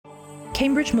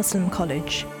Cambridge Muslim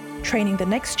College, training the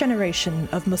next generation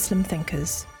of Muslim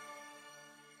thinkers.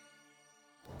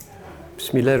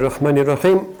 Bismillahir Rahmanir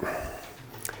Rahim.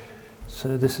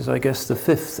 So this is, I guess, the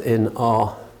fifth in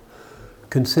our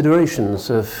considerations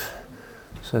of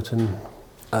certain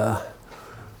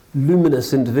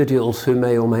luminous individuals who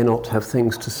may or may not have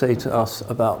things to say to us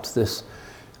about this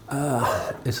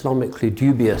Islamically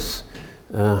dubious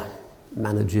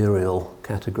managerial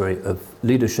category of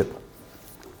leadership.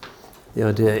 The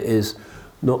idea is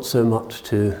not so much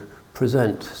to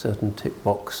present certain tick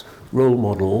box role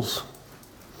models,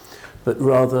 but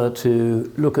rather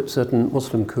to look at certain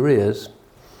Muslim careers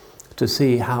to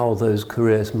see how those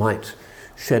careers might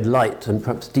shed light and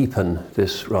perhaps deepen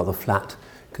this rather flat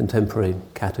contemporary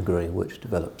category which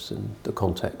develops in the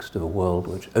context of a world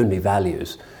which only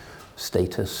values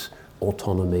status,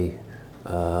 autonomy,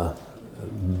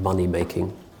 money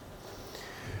making.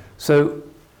 So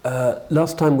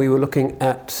last time we were looking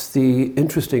at the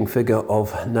interesting figure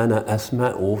of Nana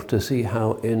Asma'u to see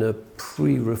how in a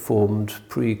pre-reformed,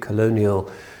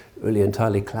 pre-colonial, really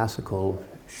entirely classical,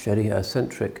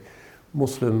 Sharia-centric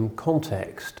Muslim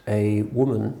context, a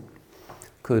woman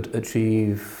could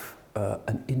achieve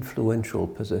an influential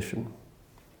position.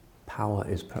 Power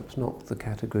is perhaps not the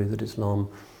category that Islam,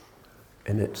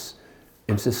 in its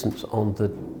insistence on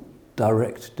the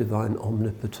direct divine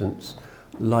omnipotence,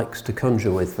 likes to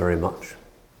conjure with very much.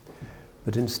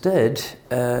 But instead,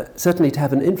 certainly to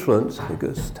have an influence,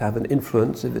 because to have an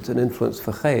influence, if it's an influence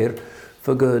for khair,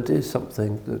 for good, is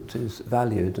something that is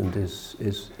valued and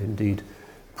is indeed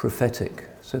prophetic.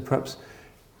 So perhaps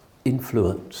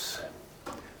influence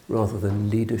rather than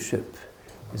leadership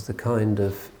is the kind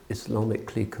of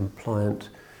Islamically compliant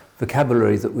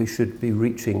vocabulary that we should be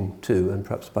reaching to, and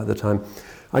perhaps by the time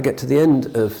I get to the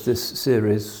end of this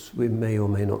series we may or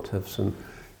may not have some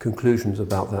conclusions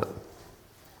about that.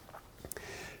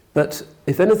 But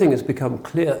if anything has become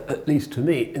clear, at least to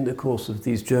me, in the course of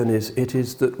these journeys, it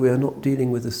is that we are not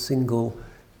dealing with a single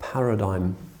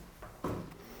paradigm,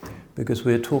 because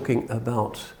we're talking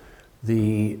about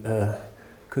the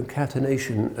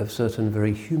concatenation of certain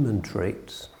very human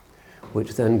traits,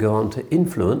 which then go on to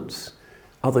influence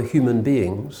other human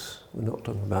beings. We're not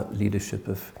talking about leadership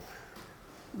of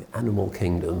the animal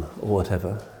kingdom or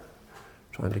whatever,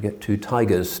 trying to get two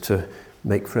tigers to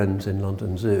make friends in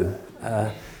London Zoo.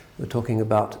 We're talking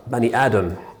about Bani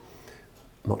Adam,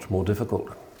 much more difficult.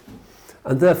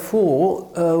 And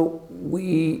therefore,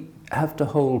 we have to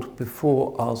hold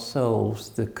before ourselves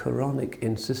the Quranic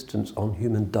insistence on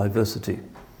human diversity.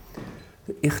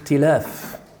 The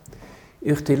ikhtilaf,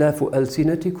 ikhtilafu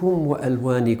alsinatikum wa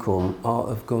alwanikum are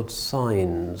of God's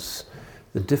signs,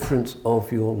 the difference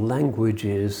of your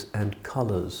languages and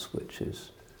colours, which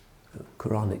is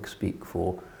Quranic speak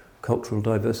for cultural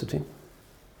diversity.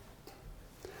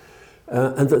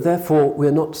 And that therefore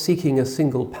we're not seeking a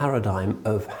single paradigm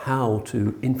of how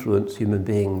to influence human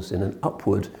beings in an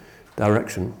upward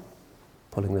direction.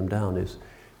 Pulling them down is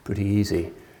pretty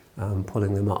easy.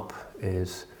 Pulling them up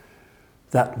is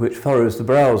that which furrows the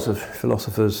brows of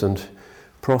philosophers and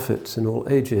prophets in all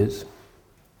ages.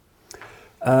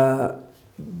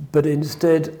 But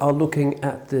instead are looking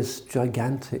at this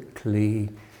gigantically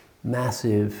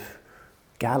massive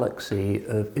galaxy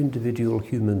of individual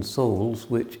human souls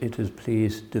which it has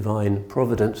pleased divine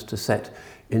providence to set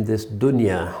in this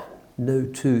dunya. No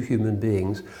two human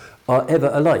beings are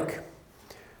ever alike,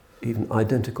 even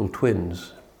identical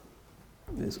twins.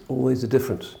 There's always a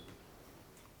difference.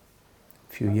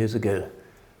 A few years ago,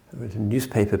 I read a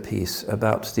newspaper piece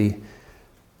about the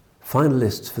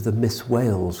finalists for the Miss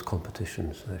Wales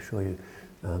competitions. I assure you,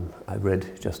 I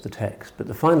read just the text, but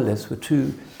the finalists were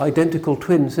two identical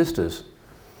twin sisters.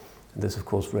 And this, of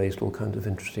course, raised all kinds of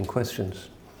interesting questions.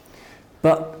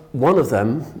 But one of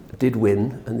them did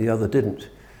win and the other didn't.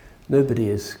 Nobody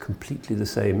is completely the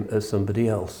same as somebody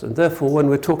else. And therefore, when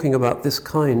we're talking about this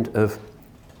kind of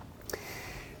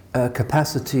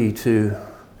capacity to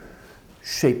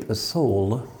shape a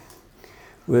soul,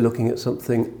 we're looking at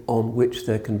something on which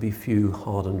there can be few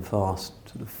hard and fast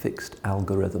sort of fixed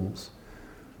algorithms.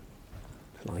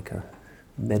 Like a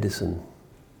medicine.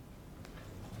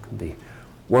 It can be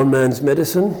one man's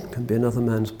medicine, can be another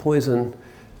man's poison,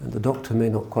 and the doctor may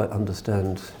not quite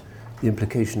understand the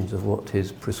implications of what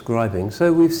he's prescribing.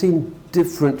 So we've seen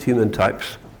different human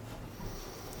types.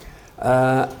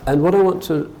 And what I want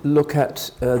to look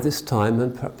at this time,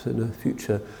 and perhaps in a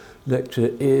future lecture,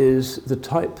 is the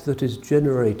type that is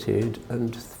generated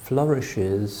and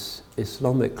flourishes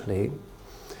Islamically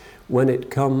when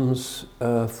it comes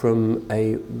from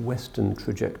a Western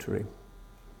trajectory.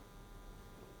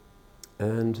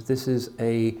 And this is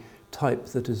a type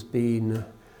that has been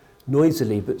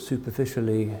noisily but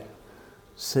superficially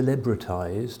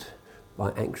celebritized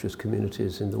by anxious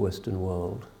communities in the Western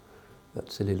world.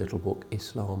 That silly little book,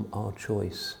 Islam, Our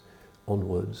Choice,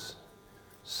 onwards,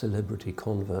 celebrity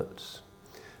converts,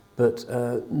 but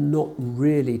not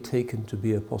really taken to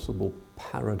be a possible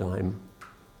paradigm.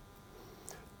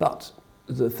 But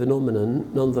the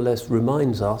phenomenon nonetheless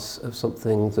reminds us of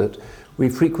something that we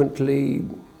frequently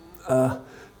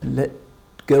let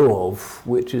go of,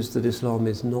 which is that Islam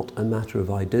is not a matter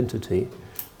of identity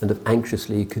and of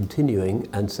anxiously continuing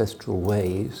ancestral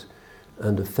ways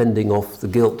and of fending off the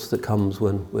guilt that comes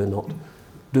when we're not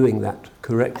doing that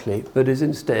correctly, but is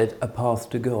instead a path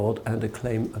to God and a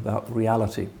claim about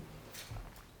reality.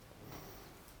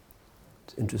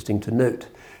 It's interesting to note,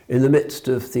 in the midst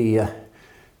of the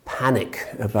panic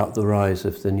about the rise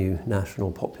of the new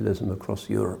national populism across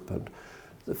Europe and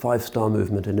the Five-Star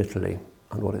Movement in Italy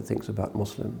and what it thinks about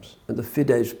Muslims, and the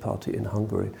Fidesz party in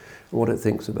Hungary and what it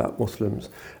thinks about Muslims,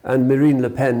 and Marine Le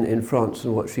Pen in France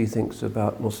and what she thinks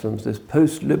about Muslims, this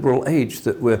post-liberal age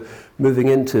that we're moving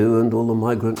into, and all the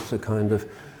migrants are kind of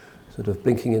sort of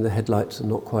blinking in the headlights and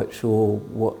not quite sure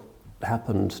what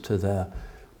happened to their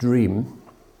dream,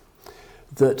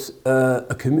 that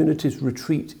a community's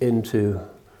retreat into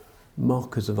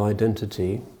markers of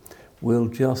identity will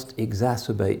just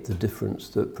exacerbate the difference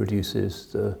that produces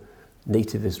the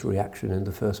nativist reaction in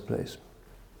the first place.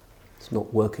 It's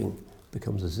not working,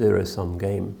 becomes a zero-sum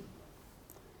game.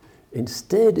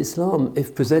 Instead, Islam,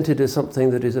 if presented as something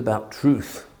that is about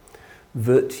truth,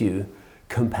 virtue,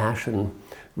 compassion,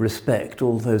 respect,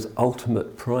 all those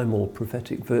ultimate primal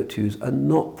prophetic virtues, are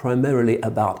not primarily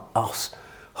about us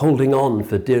holding on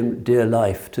for dear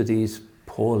life to these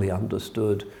poorly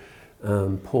understood,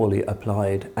 poorly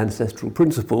applied ancestral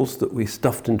principles that we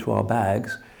stuffed into our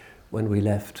bags when we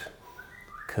left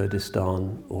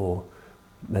Kurdistan or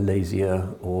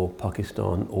Malaysia or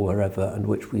Pakistan or wherever, and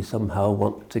which we somehow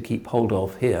want to keep hold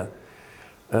of here.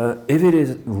 If it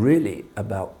is really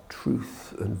about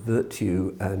truth and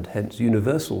virtue and hence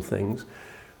universal things,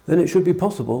 then it should be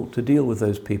possible to deal with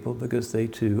those people because they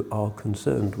too are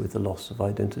concerned with the loss of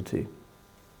identity.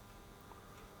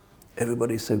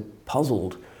 Everybody's so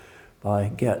puzzled by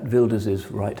Geert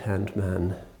Wilders' right-hand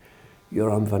man,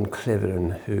 Joram van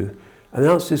Cleveren, who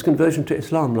announced his conversion to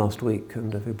Islam last week,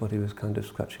 and everybody was kind of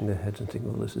scratching their heads and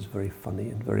thinking, well, this is very funny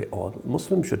and very odd.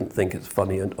 Muslims shouldn't think it's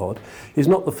funny and odd. He's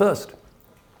not the first.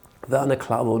 Werner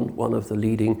Klaun, one of the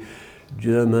leading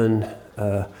German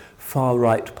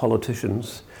far-right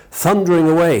politicians, thundering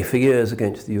away for years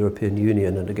against the European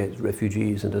Union and against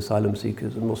refugees and asylum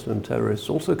seekers and Muslim terrorists,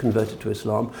 also converted to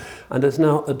Islam and has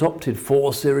now adopted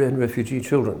 4 Syrian refugee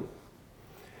children.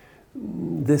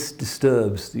 This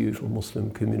disturbs the usual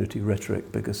Muslim community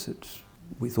rhetoric because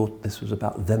we thought this was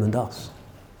about them and us.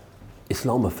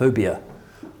 Islamophobia,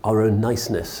 our own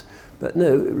niceness. But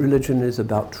no, religion is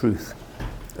about truth.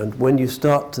 And when you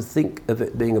start to think of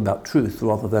it being about truth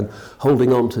rather than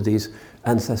holding on to these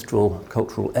ancestral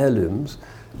cultural heirlooms,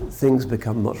 things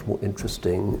become much more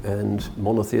interesting, and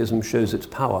monotheism shows its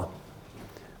power,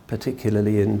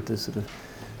 particularly in the sort of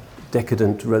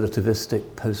decadent,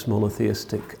 relativistic,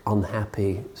 post-monotheistic,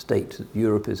 unhappy state that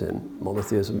Europe is in.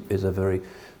 Monotheism is a very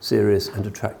serious and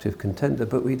attractive contender,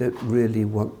 but we don't really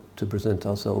want to present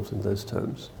ourselves in those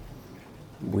terms.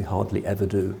 We hardly ever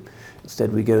do.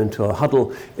 Instead, we go into our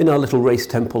huddle in our little race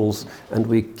temples and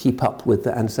we keep up with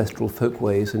the ancestral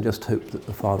folkways and just hope that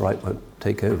the far right won't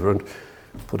take over and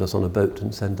put us on a boat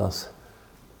and send us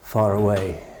far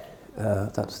away.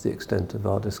 That's the extent of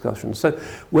our discussion. So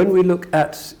when we look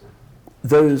at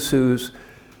those whose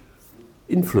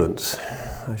influence,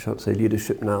 I shan't say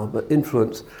leadership now, but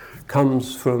influence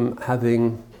comes from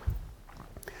having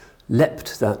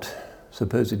leapt that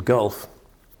supposed gulf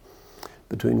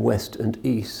between West and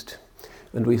East,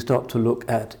 and we start to look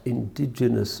at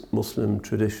indigenous Muslim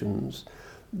traditions,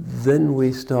 then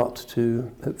we start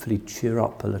to hopefully cheer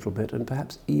up a little bit and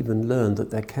perhaps even learn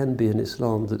that there can be an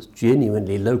Islam that's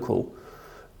genuinely local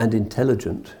and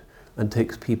intelligent and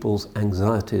takes people's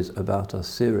anxieties about us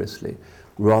seriously,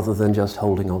 rather than just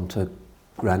holding on to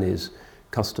granny's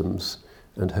customs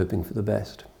and hoping for the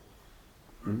best.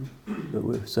 But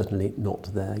we're certainly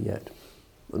not there yet.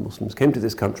 When Muslims came to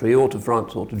this country, or to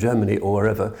France, or to Germany, or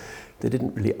wherever, they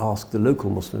didn't really ask the local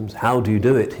Muslims, how do you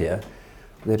do it here?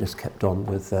 They just kept on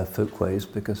with their folkways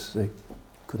because they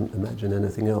couldn't imagine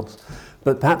anything else.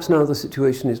 But perhaps now the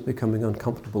situation is becoming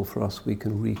uncomfortable for us, we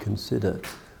can reconsider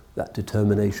that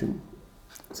determination,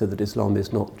 so that Islam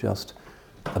is not just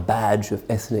a badge of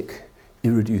ethnic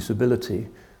irreducibility,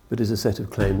 but is a set of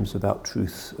claims about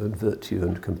truth and virtue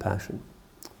and compassion.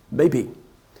 Maybe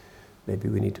maybe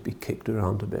we need to be kicked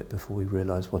around a bit before we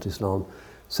realize what Islam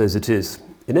says it is.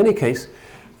 In any case,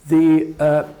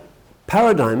 the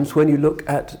paradigms, when you look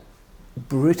at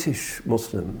British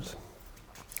Muslims,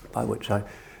 by which I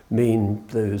mean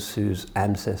those whose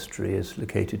ancestry is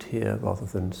located here rather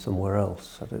than somewhere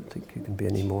else. I don't think you can be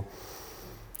any more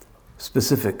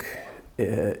specific.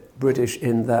 British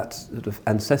in that sort of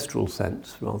ancestral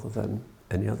sense rather than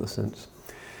any other sense.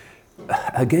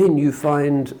 Again, you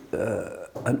find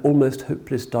an almost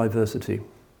hopeless diversity.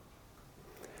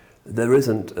 There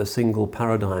isn't a single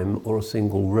paradigm or a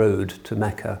single road to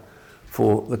Mecca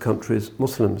for the country's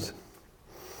Muslims.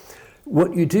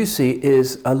 What you do see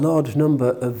is a large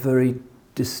number of very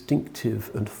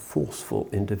distinctive and forceful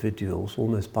individuals,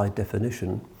 almost by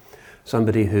definition.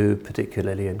 Somebody who,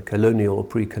 particularly in colonial or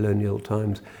pre-colonial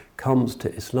times, comes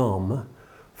to Islam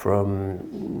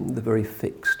from the very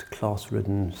fixed,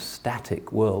 class-ridden,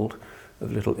 static world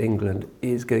of Little England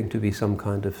is going to be some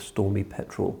kind of stormy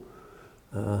petrel,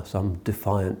 some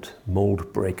defiant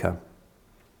mould breaker.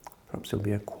 Perhaps he'll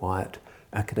be a quiet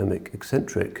academic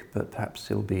eccentric, but perhaps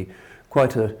he'll be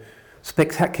quite a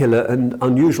spectacular and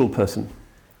unusual person.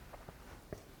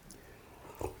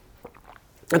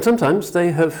 And sometimes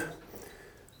they have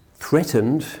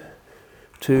threatened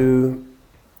to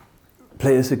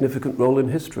play a significant role in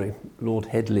history. Lord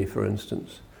Headley, for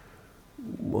instance,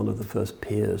 one of the first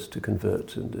peers to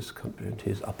convert in this country, and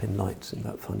he's up in lights in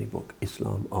that funny book,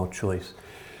 Islam, Our Choice,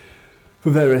 for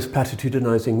various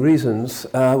platitudinizing reasons,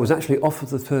 was actually offered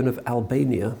the throne of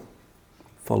Albania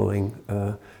following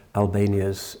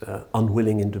Albania's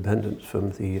unwilling independence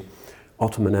from the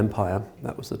Ottoman Empire.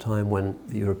 That was the time when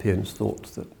the Europeans thought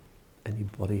that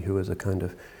anybody who was a kind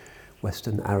of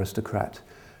Western aristocrat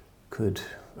could,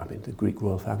 I mean, the Greek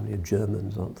royal family are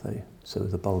Germans, aren't they? So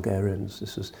the Bulgarians.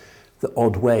 This is the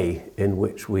odd way in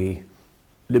which we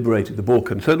liberated the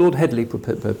Balkans. So Lord Headley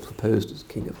proposed as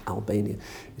King of Albania.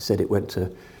 He said it went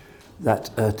to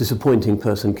that disappointing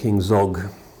person, King Zog,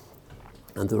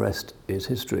 and the rest is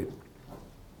history.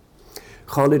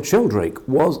 Khalid Sheldrake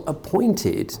was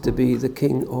appointed to be the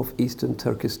king of Eastern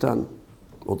Turkestan,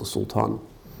 or the Sultan.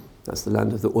 That's the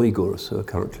land of the Uyghurs who are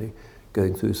currently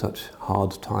going through such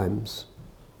hard times.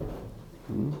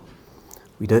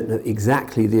 We don't know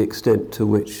exactly the extent to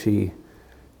which he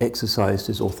exercised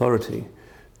his authority,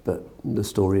 but the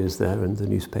story is there in the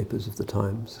newspapers of the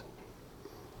times.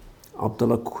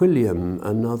 Abdullah Quilliam,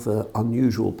 another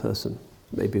unusual person.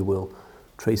 Maybe we'll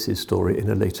trace his story in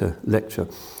a later lecture.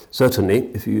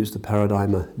 Certainly, if you use the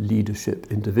paradigm of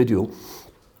leadership individual,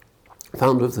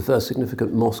 founder of the first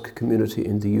significant mosque community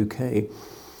in the UK,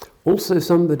 also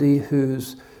somebody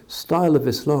whose style of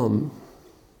Islam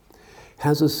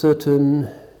has a certain,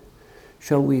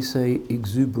 shall we say,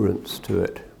 exuberance to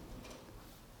it.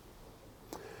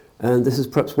 And this is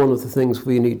perhaps one of the things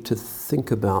we need to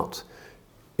think about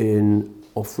in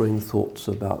offering thoughts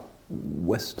about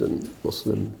Western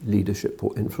Muslim leadership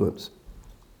or influence.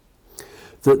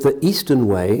 That the Eastern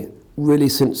way, really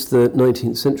since the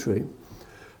 19th century,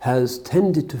 has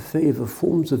tended to favour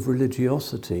forms of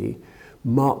religiosity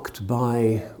marked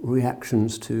by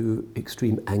reactions to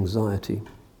extreme anxiety.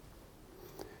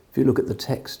 If you look at the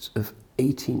texts of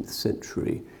 18th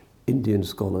century Indian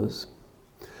scholars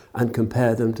and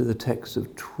compare them to the texts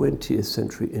of 20th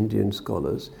century Indian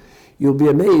scholars, you'll be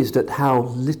amazed at how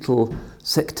little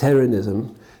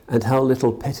sectarianism and how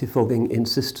little pettifogging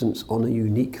insistence on a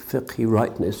unique fiqhi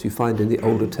rightness you find in the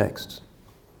older texts.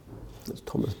 That's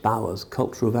Thomas Bauer's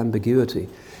Culture of Ambiguity.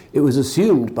 It was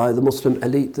assumed by the Muslim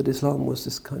elite that Islam was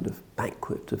this kind of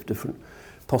banquet of different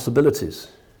possibilities.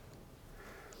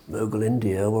 Mughal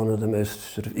India, one of the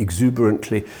most sort of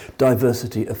exuberantly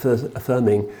diversity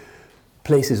affirming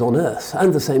places on earth,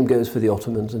 and the same goes for the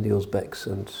Ottomans and the Uzbeks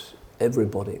and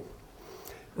everybody.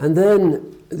 And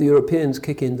then the Europeans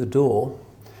kick in the door,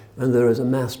 and there is a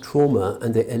mass trauma,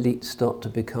 and the elites start to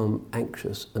become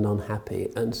anxious and unhappy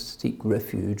and seek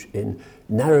refuge in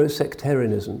narrow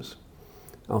sectarianisms.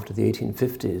 After the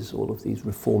 1850s, all of these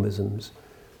reformisms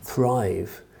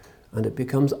thrive, and it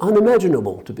becomes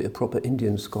unimaginable to be a proper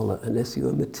Indian scholar unless you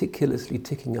are meticulously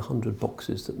ticking 100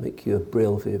 boxes that make you a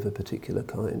Brailvi of a particular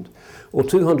kind, or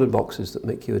 200 boxes that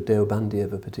make you a Deobandi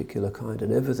of a particular kind,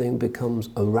 and everything becomes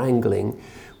a wrangling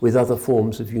with other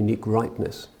forms of unique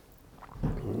rightness.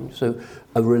 So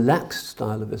a relaxed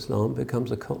style of Islam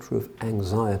becomes a culture of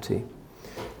anxiety.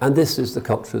 And this is the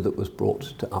culture that was brought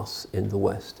to us in the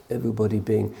West. Everybody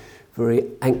being very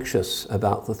anxious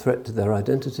about the threat to their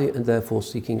identity and therefore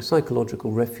seeking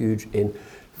psychological refuge in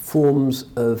forms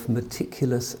of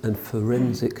meticulous and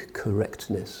forensic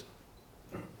correctness.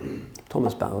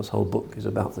 Thomas Bauer's whole book is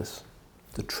about this.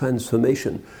 the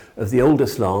transformation of the old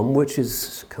Islam, which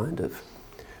is kind of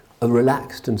a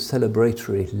relaxed and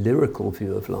celebratory lyrical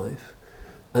view of life,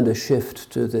 and a shift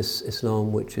to this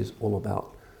Islam which is all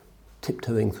about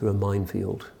tiptoeing through a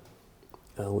minefield,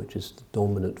 which is the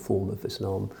dominant form of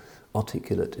Islam,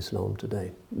 articulate Islam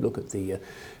today. Look at the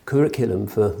curriculum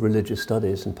for religious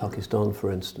studies in Pakistan,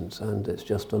 for instance, and it's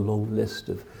just a long list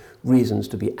of reasons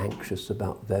to be anxious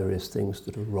about various things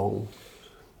that are wrong.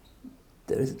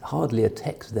 There is hardly a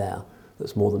text there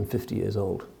that's more than 50 years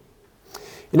old.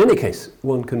 In any case,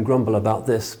 one can grumble about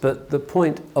this, but the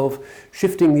point of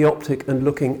shifting the optic and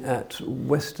looking at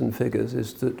Western figures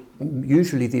is that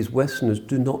usually these Westerners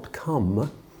do not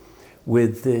come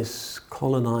with this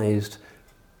colonized,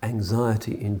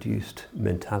 anxiety-induced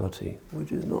mentality,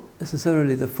 which is not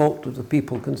necessarily the fault of the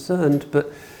people concerned,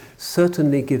 but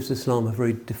certainly gives Islam a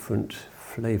very different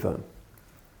flavour.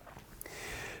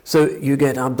 So you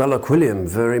get Abdullah Quilliam,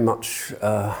 very much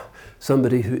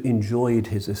somebody who enjoyed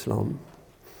his Islam,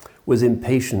 was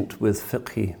impatient with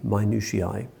fiqhi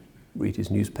minutiae. Read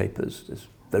his newspapers, there's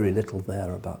very little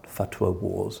there about fatwa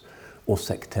wars or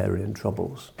sectarian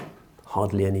troubles.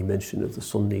 Hardly any mention of the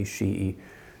Sunni-Shi'i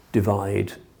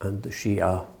divide, and the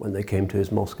Shia, when they came to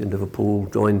his mosque in Liverpool,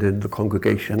 joined in the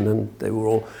congregation, and they were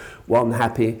all one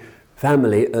happy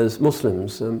family as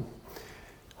Muslims.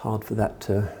 Hard for that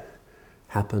to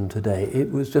happen today. It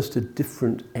was just a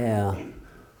different air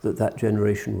that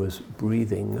generation was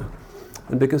breathing.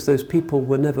 And because those people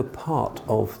were never part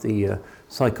of the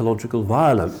psychological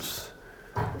violence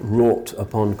wrought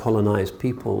upon colonized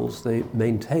peoples, they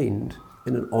maintained,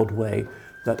 in an odd way,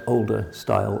 that older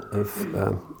style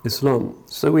of Islam.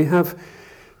 So we have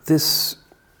this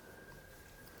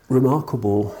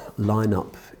remarkable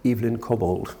lineup. Evelyn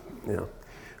Cobbold,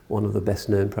 one of the best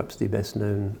known, perhaps the best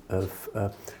known of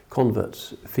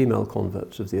converts, female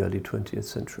converts of the early 20th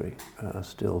century,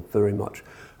 still very much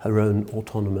her own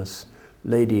autonomous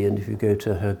lady. And if you go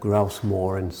to her grouse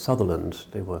moor in Sutherland,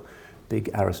 they were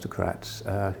big aristocrats,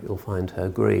 you'll find her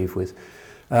grave with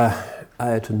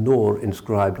Ayatun Nur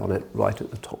inscribed on it right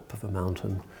at the top of a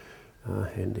mountain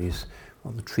in these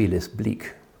rather treeless,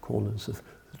 bleak corners of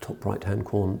the top right-hand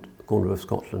corner of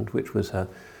Scotland, which was her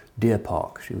deer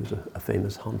park. She was a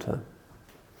famous hunter.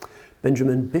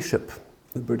 Benjamin Bishop,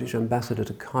 the British ambassador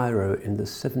to Cairo in the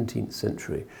 17th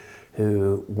century,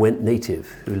 who went native,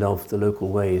 who loved the local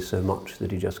ways so much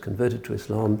that he just converted to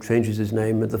Islam, changes his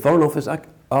name, and the Foreign Office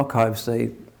archives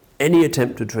say any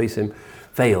attempt to trace him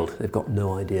failed. They've got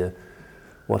no idea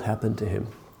what happened to him.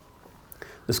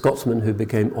 The Scotsman who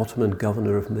became Ottoman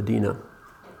governor of Medina,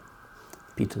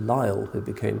 Peter Lyle, who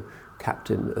became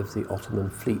captain of the Ottoman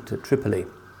fleet at Tripoli.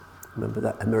 Remember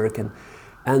that American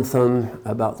anthem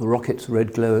about the rockets,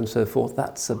 red glow and so forth?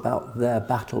 That's about their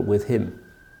battle with him.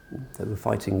 They were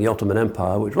fighting the Ottoman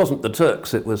Empire, which wasn't the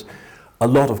Turks, it was a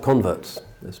lot of converts.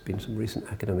 There's been some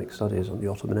recent academic studies on the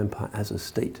Ottoman Empire as a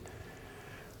state,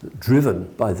 driven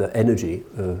by the energy,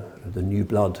 the new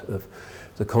blood of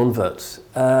the converts.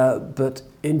 But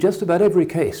in just about every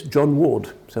case, John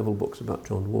Ward, several books about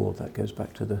John Ward, that goes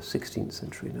back to the 16th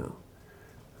century now,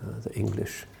 the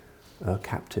English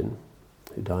captain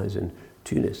who dies in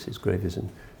Tunis, his grave is in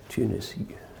Tunis,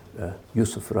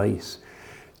 Yusuf Rais.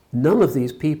 None of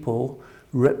these people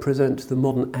represent the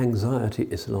modern anxiety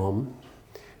Islam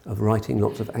of writing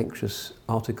lots of anxious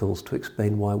articles to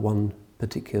explain why one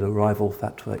particular rival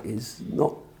fatwa is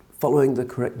not following the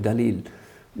correct dalil.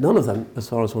 None of them, as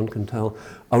far as one can tell,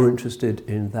 are interested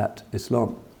in that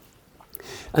Islam.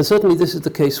 And certainly this is the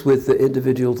case with the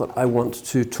individual that I want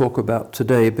to talk about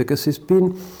today, because he's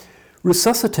been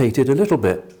resuscitated a little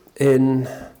bit in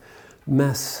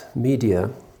mass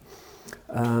media,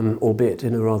 albeit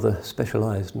in a rather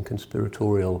specialised and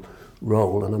conspiratorial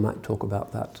role, and I might talk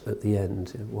about that at the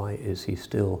end. Why is he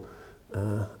still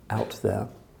out there?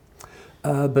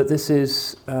 But this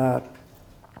is,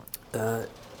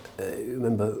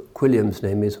 remember, Quilliam's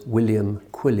name is William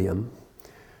Quilliam,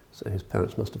 so his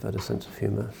parents must have had a sense of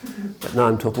humour. But now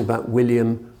I'm talking about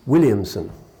William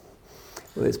Williamson.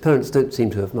 Well, his parents don't seem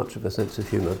to have much of a sense of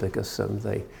humour, because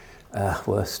they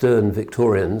were stern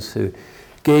Victorians who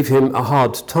gave him a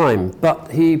hard time.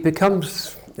 But he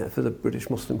becomes, for the British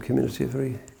Muslim community, a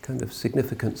very kind of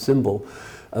significant symbol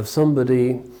of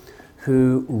somebody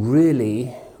who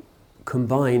really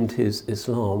combined his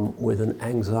Islam with an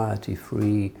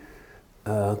anxiety-free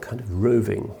kind of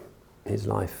roving. His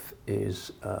life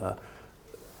is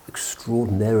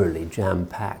extraordinarily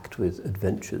jam-packed with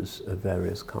adventures of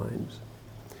various kinds.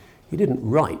 He didn't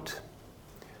write,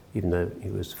 even though he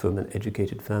was from an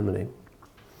educated family.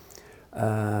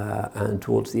 And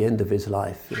towards the end of his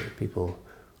life, people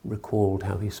recalled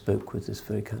how he spoke with this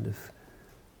very kind of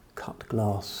cut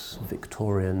glass,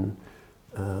 Victorian,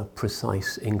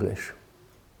 precise English,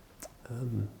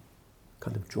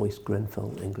 kind of Joyce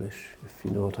Grenfell English, if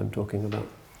you know what I'm talking about.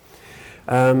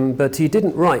 But he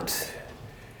didn't write,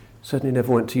 certainly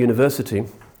never went to university.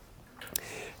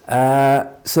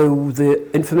 So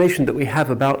the information that we have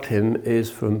about him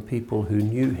is from people who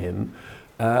knew him,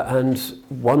 and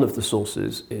one of the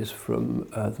sources is from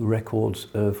the records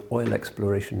of oil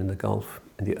exploration in the Gulf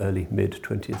in the early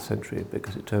mid-20th century,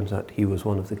 because it turns out he was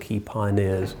one of the key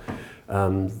pioneers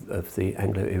of the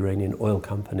Anglo-Iranian Oil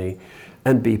Company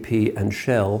and BP and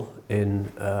Shell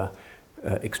in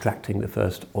extracting the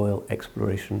first oil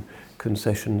exploration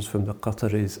concessions from the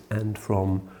Qataris and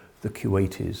from the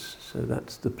Kuwaitis. So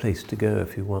that's the place to go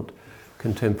if you want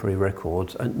contemporary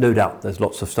records. And no doubt there's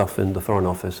lots of stuff in the Foreign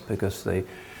Office because they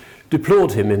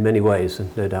deplored him in many ways,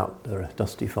 and no doubt there are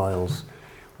dusty files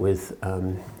with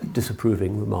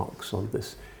disapproving remarks on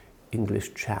this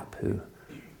English chap who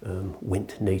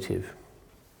went native.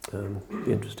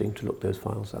 Be interesting to look those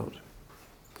files out.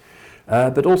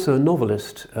 But also a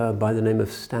novelist by the name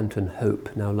of Stanton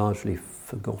Hope, now largely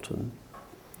forgotten,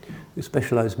 who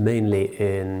specialised mainly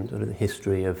in sort of the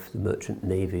history of the merchant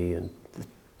navy and the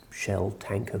Shell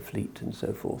tanker fleet and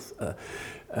so forth,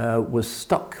 was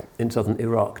stuck in southern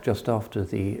Iraq just after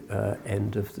the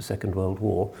end of the Second World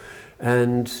War,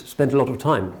 and spent a lot of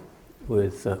time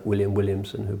with William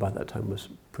Williamson, who by that time was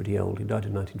pretty old. He died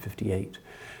in 1958,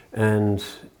 and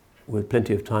with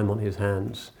plenty of time on his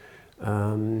hands,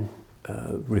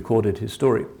 recorded his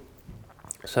story.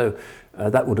 So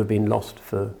that would have been lost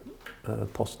for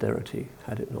posterity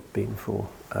had it not been for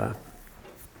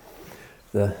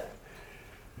the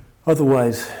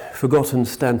otherwise forgotten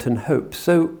Stanton Hope.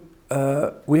 So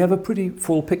we have a pretty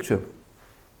full picture.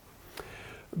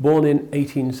 Born in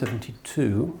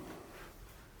 1872,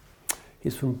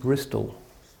 he's from Bristol.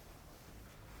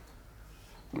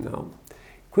 Now,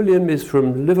 Quilliam is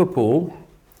from Liverpool,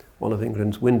 one of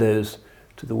England's windows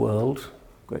to the world,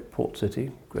 great port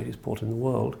city, greatest port in the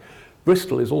world.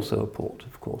 Bristol is also a port,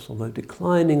 of course, although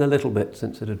declining a little bit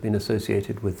since it had been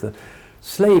associated with the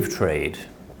slave trade.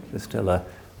 There's still a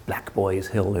Black Boys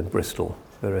Hill in Bristol,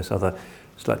 various other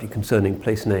slightly concerning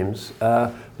place names.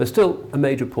 There's still a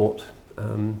major port.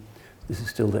 This is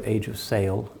still the age of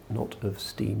sail, not of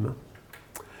steam.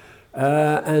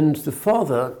 And the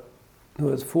father, who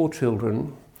has 4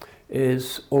 children,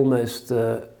 is almost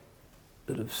the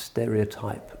sort of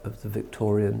stereotype of the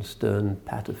Victorian stern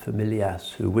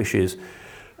paterfamilias who wishes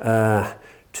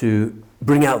to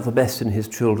bring out the best in his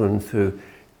children through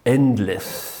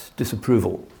endless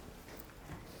disapproval.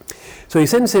 So he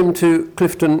sends him to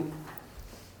Clifton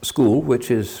School,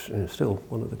 which is still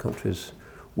one of the country's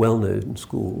well-known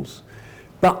schools.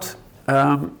 But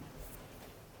the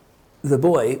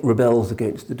boy rebels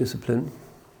against the discipline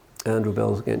and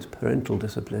rebels against parental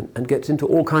discipline and gets into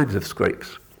all kinds of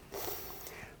scrapes.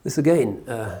 This again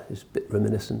is a bit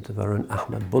reminiscent of our own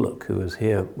Ahmad Bullock, who was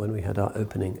here when we had our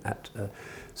opening at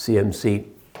CMC.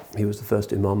 He was the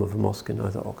first imam of a mosque in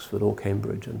either Oxford or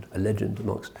Cambridge, and a legend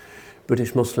amongst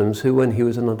British Muslims, who, when he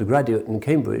was an undergraduate in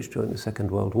Cambridge during the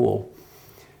Second World War,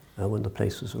 when the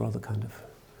place was a rather kind of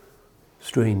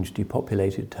strange,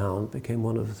 depopulated town, became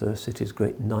one of the city's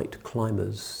great night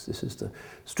climbers. This is the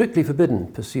strictly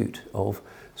forbidden pursuit of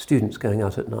students going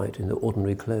out at night in their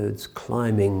ordinary clothes,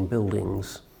 climbing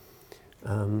buildings.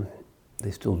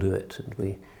 They still do it, and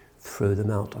we throw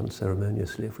them out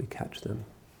unceremoniously if we catch them,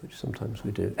 which sometimes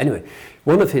we do. Anyway,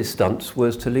 one of his stunts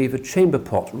was to leave a chamber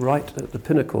pot right at the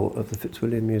pinnacle of the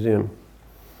Fitzwilliam Museum.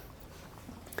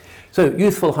 So,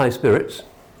 youthful high spirits.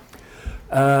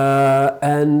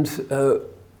 And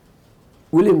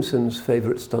Williamson's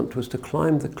favourite stunt was to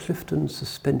climb the Clifton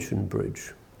Suspension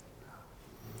Bridge.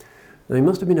 Now, he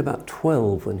must have been about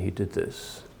 12 when he did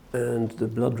this, and the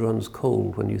blood runs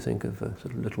cold when you think of a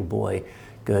sort of little boy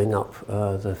going up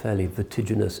the fairly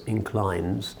vertiginous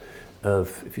inclines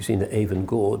of, if you've seen the Avon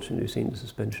Gorge and you've seen the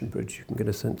Suspension Bridge, you can get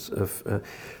a sense of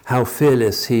how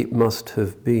fearless he must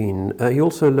have been. He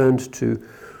also learned to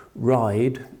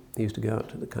ride. He used to go out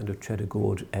to the kind of Cheddar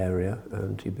Gorge area,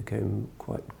 and he became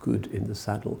quite good in the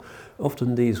saddle.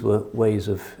 Often these were ways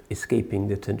of escaping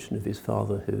the attention of his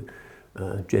father, who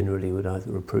generally would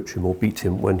either reproach him or beat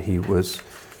him when he was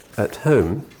at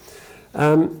home.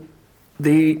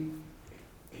 The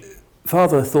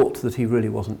father thought that he really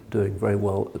wasn't doing very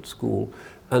well at school,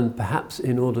 and perhaps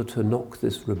in order to knock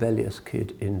this rebellious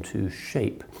kid into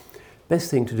shape, best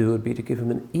thing to do would be to give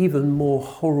him an even more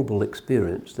horrible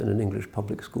experience than an English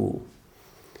public school,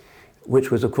 which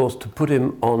was, of course, to put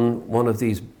him on one of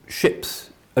these ships,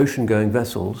 ocean-going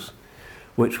vessels,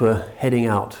 which were heading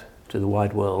out to the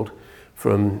wide world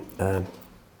from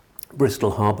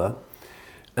Bristol Harbour,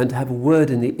 and to have a word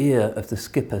in the ear of the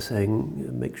skipper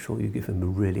saying, make sure you give him a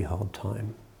really hard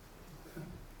time.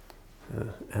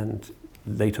 And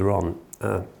later on,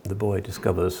 the boy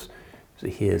discovers, as he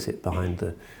hears it behind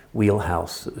the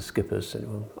wheelhouse, that the skipper said,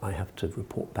 well, I have to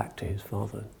report back to his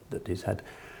father that he's had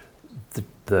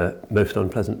the most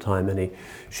unpleasant time any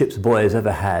ship's boy has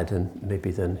ever had, and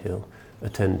maybe then he'll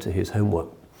attend to his homework.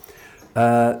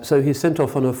 So he's sent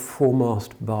off on a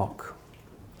four-mast bark,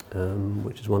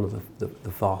 which is one of the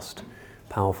vast,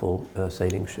 powerful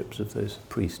sailing ships of those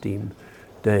pre-steam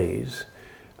days.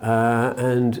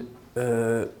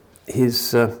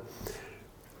 He's 13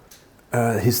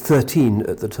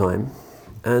 at the time,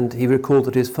 and he recalled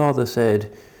that his father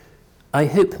said, I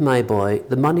hope, my boy,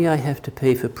 the money I have to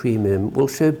pay for premium will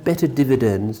show better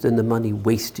dividends than the money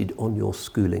wasted on your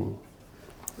schooling.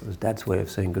 That was Dad's way of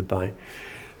saying goodbye.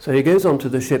 So he goes onto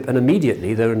the ship, and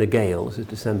immediately they're in a gale. This is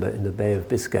December in the Bay of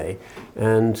Biscay,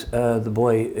 and the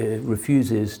boy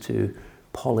refuses to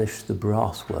polish the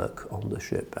brasswork on the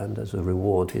ship, and as a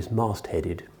reward he's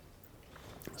mast-headed.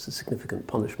 It's a significant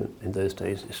punishment in those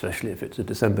days, especially if it's a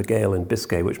December gale in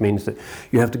Biscay, which means that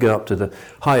you have to go up to the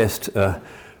highest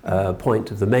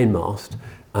point of the mainmast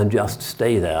and just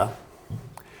stay there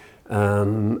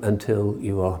until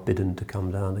you are bidden to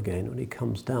come down again. When he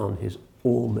comes down, he's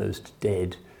almost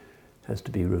dead, has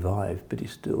to be revived, but he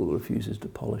still refuses to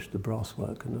polish the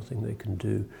brasswork, and nothing they can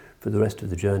do for the rest of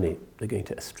the journey. They're going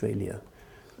to Australia,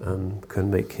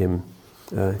 can make him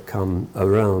come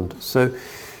around. So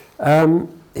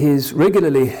he's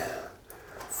regularly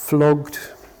flogged.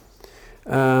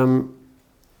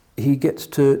 He gets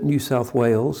to New South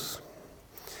Wales.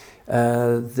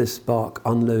 This bark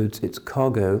unloads its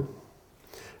cargo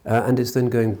and is then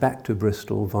going back to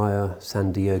Bristol via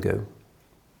San Diego.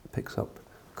 Picks up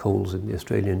coals in the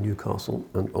Australian Newcastle,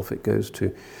 and off it goes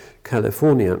to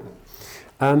California.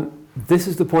 This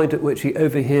is the point at which he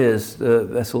overhears the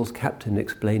vessel's captain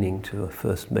explaining to a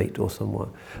first mate or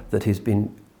someone that he's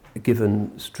been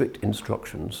given strict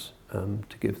instructions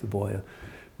to give the boy a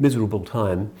miserable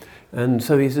time, and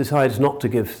so he decides not to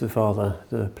give the father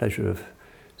the pleasure of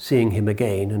seeing him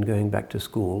again and going back to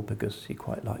school, because he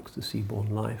quite likes the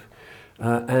seaborne life.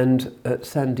 And at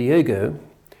San Diego,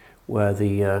 where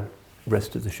the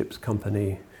rest of the ship's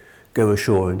company go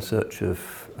ashore in search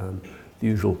of the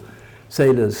usual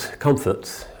sailors'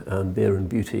 comforts, beer and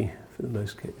beauty for the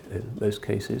most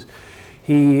cases,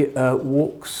 he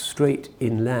walks straight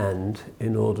inland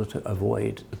in order to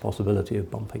avoid the possibility of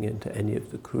bumping into any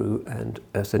of the crew, and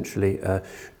essentially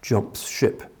jumps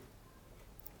ship.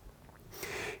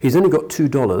 He's only got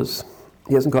 $2,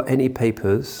 he hasn't got any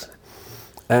papers,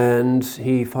 and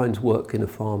he finds work in a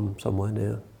farm somewhere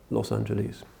near Los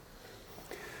Angeles.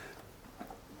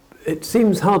 It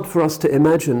seems hard for us to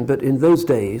imagine, but in those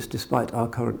days, despite our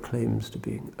current claims to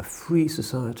being a free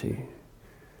society,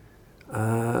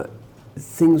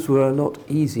 things were a lot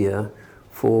easier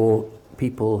for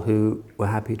people who were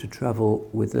happy to travel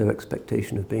with no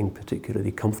expectation of being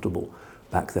particularly comfortable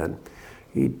back then.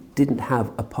 He didn't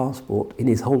have a passport in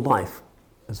his whole life,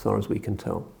 as far as we can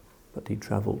tell, but he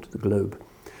travelled the globe.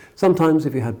 Sometimes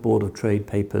if you had Board of Trade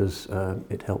papers,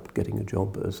 it helped getting a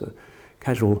job as a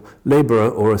casual labourer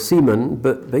or a seaman,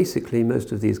 but basically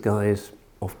most of these guys,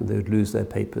 often they would lose their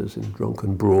papers in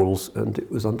drunken brawls, and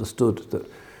it was understood that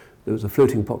there was a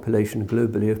floating population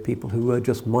globally of people who were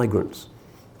just migrants,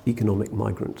 economic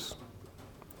migrants.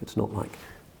 It's not like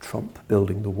Trump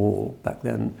building the wall. Back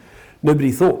then,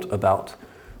 nobody thought about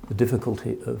the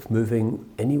difficulty of moving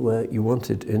anywhere you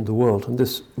wanted in the world, and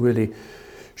this really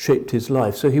shaped his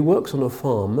life. So he works on a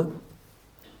farm.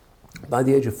 By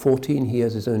the age of 14, he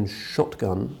has his own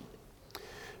shotgun,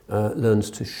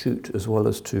 learns to shoot as well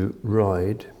as to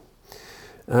ride,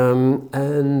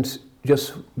 and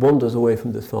just wanders away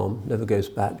from the farm, never goes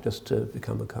back, just to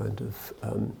become a kind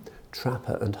of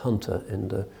trapper and hunter in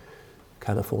the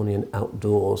Californian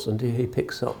outdoors. And he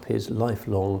picks up his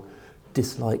lifelong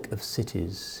dislike of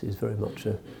cities. He's very much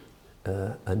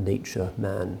a nature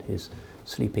man. He's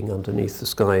sleeping underneath the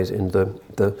skies in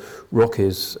the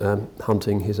Rockies,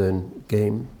 hunting his own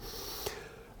game.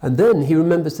 And then he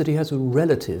remembers that he has a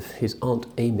relative, his Aunt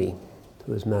Amy,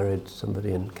 who has married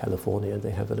somebody in California.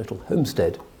 They have a little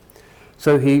homestead.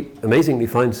 So he amazingly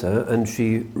finds her, and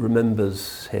she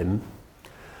remembers him,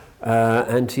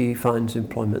 and he finds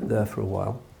employment there for a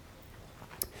while.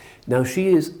 Now, she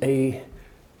is a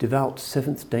devout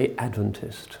Seventh-day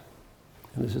Adventist,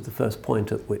 and this is the first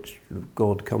point at which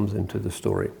God comes into the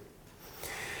story.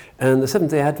 And the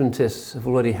Seventh-day Adventists have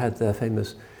already had their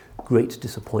famous great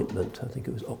disappointment. I think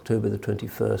it was October the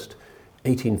 21st,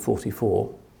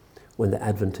 1844, when the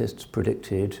Adventists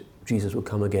predicted Jesus would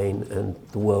come again and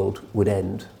the world would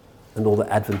end. And all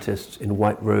the Adventists in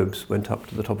white robes went up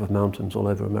to the top of mountains all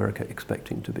over America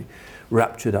expecting to be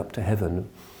raptured up to heaven.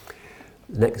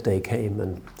 The next day came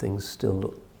and things still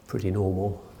looked pretty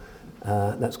normal.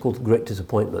 That's called the Great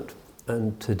Disappointment.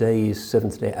 And today's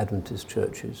Seventh-day Adventist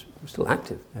churches, still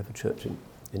active, they have a church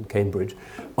in Cambridge,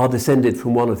 are descended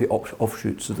from one of the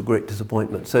offshoots of the Great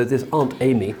Disappointment. So this Aunt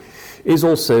Amy is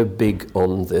also big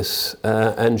on this,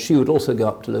 and she would also go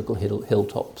up to local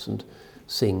hilltops and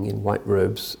sing in white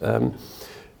robes.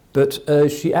 But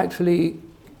she actually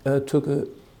took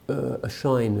a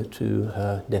shine to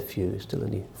her nephew, still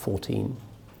only 14,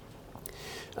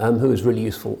 who was really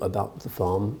useful about the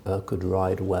farm, could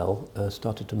ride well,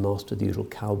 started to master the usual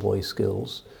cowboy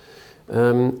skills,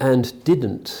 and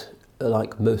didn't,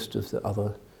 like most of the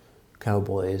other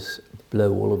cowboys,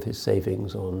 blow all of his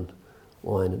savings on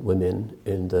wine and women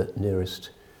in the nearest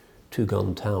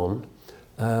two-gun town,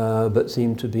 but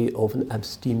seemed to be of an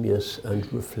abstemious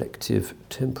and reflective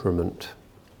temperament.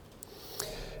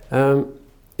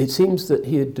 It seems that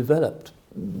he had developed,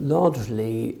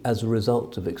 largely as a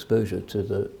result of exposure to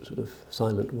the sort of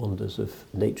silent wonders of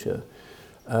nature,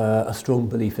 a strong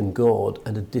belief in God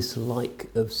and a dislike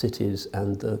of cities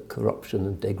and the corruption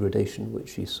and degradation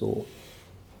which he saw.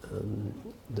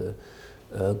 The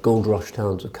gold rush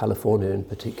towns of California in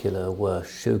particular were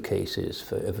showcases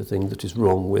for everything that is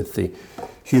wrong with the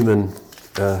human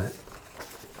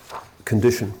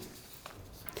condition.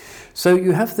 So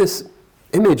you have this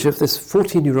image of this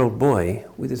 14-year-old boy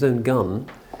with his own gun,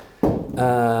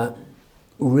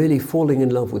 really falling in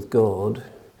love with God,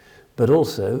 but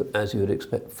also, as you would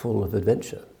expect, full of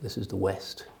adventure. This is the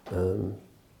West,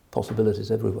 possibilities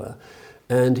everywhere.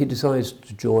 And he decides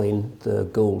to join the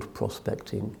gold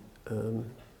prospecting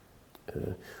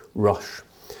rush.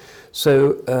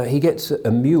 So he gets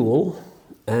a mule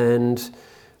and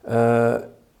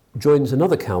joins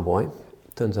another cowboy.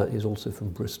 Turns out he's also from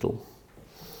Bristol.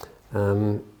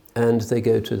 And they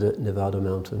go to the Nevada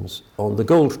mountains on the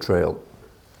gold trail.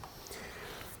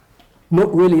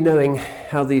 Not really knowing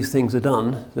how these things are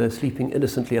done, they're sleeping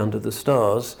innocently under the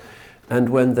stars, and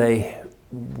when they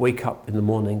wake up in the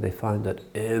morning, they find that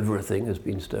everything has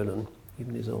been stolen,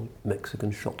 even his old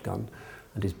Mexican shotgun,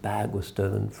 and his bag was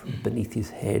stolen from beneath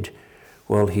his head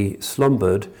while he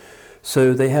slumbered.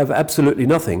 So they have absolutely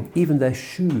nothing. Even their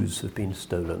shoes have been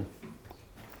stolen.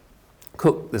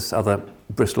 Cook, this other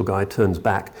Bristol guy, turns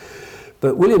back,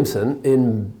 but Williamson,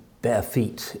 in bare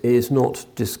feet, is not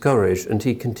discouraged, and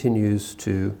he continues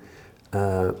to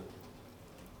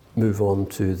move on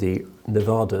to the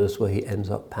Nevadas, where he ends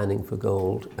up panning for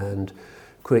gold and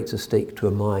creates a stake to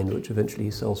a mine, which eventually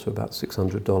he sells for about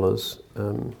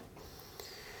 $600.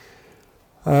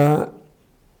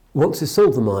 Once he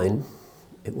sold the mine,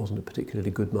 it wasn't a particularly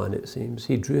good mine, it seems,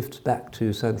 he drifts back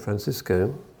to San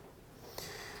Francisco,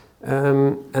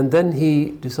 and then he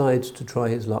decides to try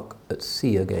his luck at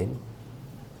sea again.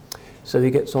 So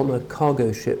he gets on a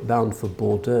cargo ship bound for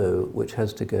Bordeaux, which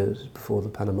has to go before the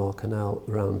Panama Canal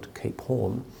around Cape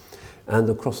Horn. And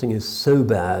the crossing is so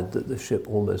bad that the ship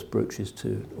almost broaches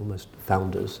to, almost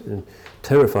founders in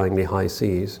terrifyingly high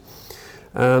seas.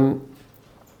 And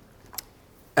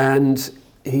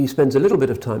he spends a little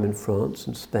bit of time in France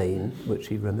and Spain, which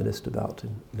he reminisced about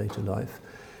in later life,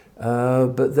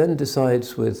 but then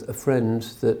decides with a friend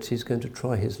that he's going to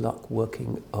try his luck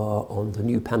working on the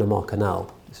new Panama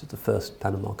Canal. This is the first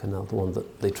Panama Canal, the one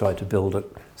that they tried to build at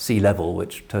sea level,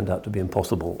 which turned out to be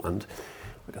impossible, and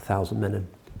like 1,000 men a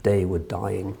day were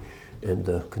dying in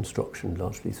the construction,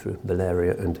 largely through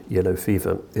malaria and yellow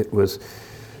fever. It was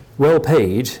well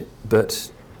paid,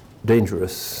 but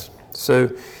dangerous. So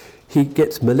he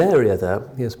gets malaria there.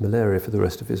 He has malaria for the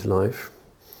rest of his life.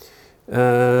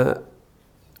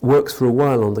 Works for a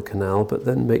while on the canal, but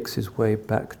then makes his way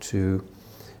back to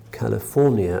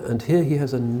California, and here he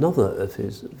has another of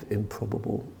his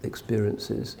improbable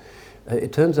experiences.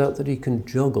 It turns out that he can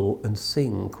juggle and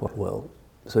sing quite well,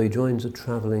 so he joins a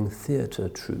travelling theatre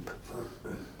troupe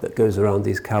that goes around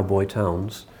these cowboy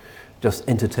towns, just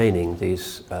entertaining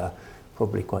these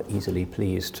probably quite easily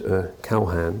pleased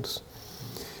cowhands.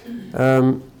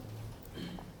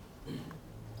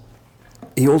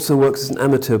 He also works as an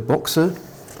amateur boxer.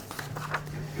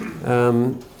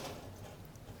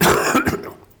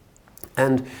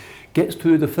 And gets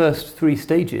through the first 3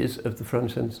 stages of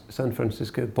the San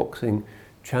Francisco Boxing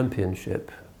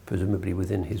Championship, presumably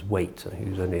within his weight. He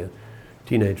was only a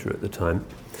teenager at the time.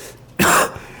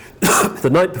 The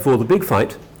night before the big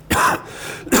fight,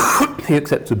 he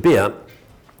accepts a beer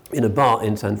in a bar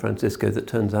in San Francisco that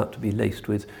turns out to be laced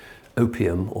with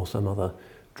opium or some other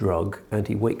drug, and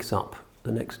he wakes up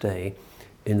the next day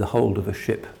in the hold of a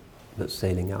ship that's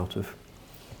sailing out of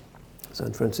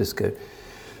San Francisco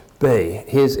Bay.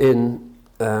 He's been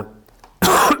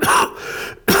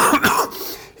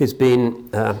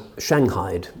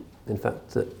shanghaied. In fact,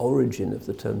 the origin of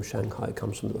the term Shanghai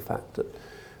comes from the fact that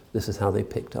this is how they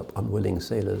picked up unwilling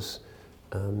sailors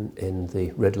in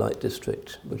the red light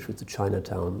district, which was the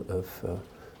Chinatown of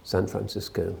San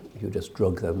Francisco. You just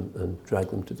drug them and drag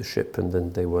them to the ship, and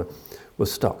then they were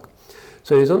stuck.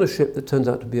 So he's on a ship that turns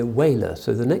out to be a whaler.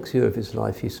 So the next year of his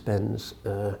life he spends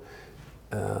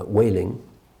whaling.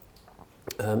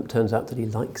 Turns out that he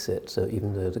likes it, so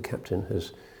even though the captain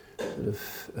has sort of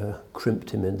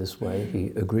crimped him in this way,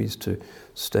 he agrees to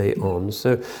stay on.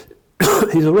 So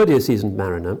he's already a seasoned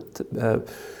mariner,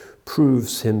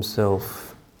 proves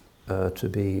himself to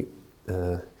be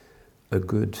a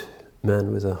good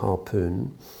man with a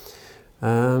harpoon.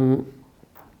 And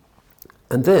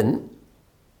then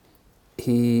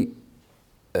he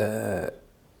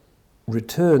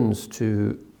returns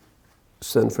to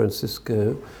San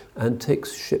Francisco and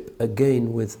takes ship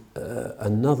again with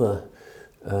another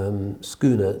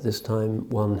schooner, this time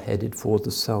one headed for the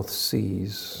South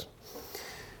Seas.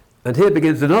 And here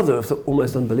begins another of the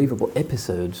almost unbelievable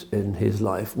episodes in his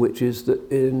life, which is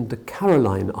that in the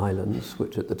Caroline Islands,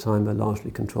 which at the time were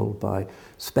largely controlled by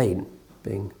Spain,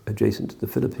 being adjacent to the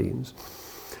Philippines,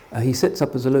 he sets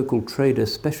up as a local trader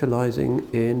specializing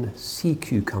in sea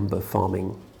cucumber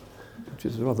farming, which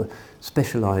is a rather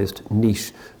specialized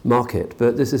niche market.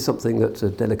 But this is something that's a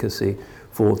delicacy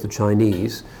for the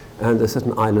Chinese, and there are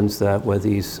certain islands there where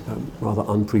these rather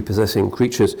unprepossessing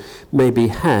creatures may be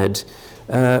had.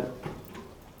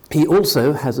 He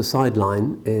also has a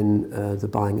sideline in the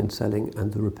buying and selling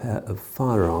and the repair of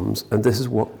firearms, and this is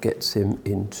what gets him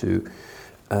into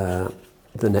the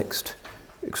next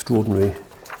extraordinary,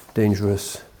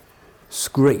 dangerous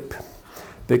scrape.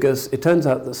 Because it turns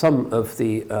out that some of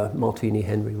the Martini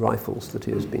Henry rifles that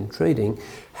he has been trading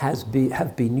have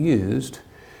been used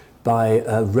by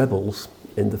rebels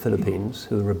in the Philippines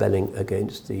who are rebelling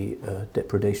against the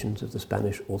depredations of the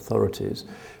Spanish authorities.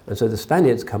 And so the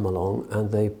Spaniards come along and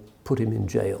they put him in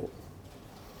jail.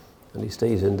 And he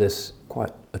stays in this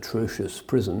quite atrocious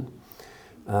prison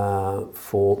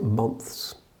for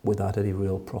months without any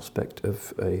real prospect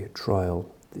of a trial.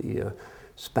 The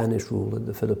Spanish rule in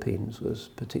the Philippines was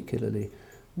particularly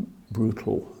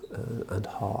brutal and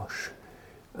harsh.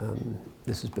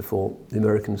 This is before the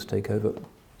Americans take over.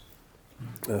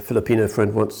 A Filipino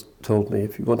friend once told me,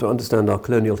 if you want to understand our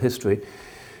colonial history,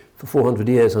 for 400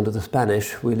 years under the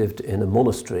Spanish, we lived in a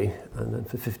monastery, and then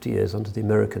for 50 years under the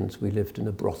Americans, we lived in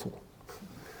a brothel.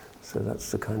 So that's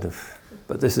the kind of...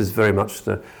 But this is very much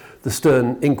the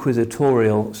stern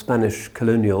inquisitorial Spanish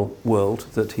colonial world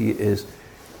that he is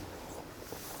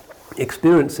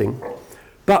experiencing.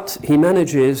 But he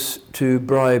manages to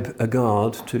bribe a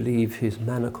guard to leave his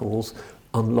manacles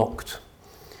unlocked.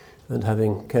 And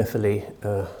having carefully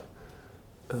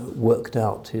worked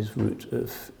out his route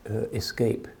of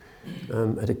escape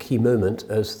at a key moment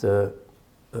as the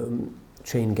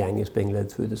chain gang is being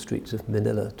led through the streets of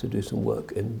Manila to do some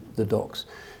work in the docks,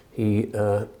 he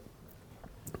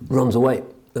runs away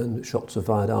and shots are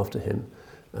fired after him.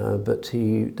 But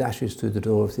he dashes through the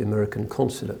door of the American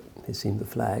consulate, he's seen the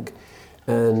flag,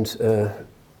 and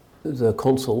the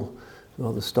consul,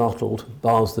 rather startled,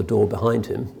 bars the door behind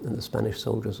him, and the Spanish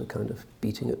soldiers are kind of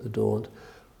beating at the door and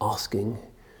asking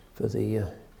for the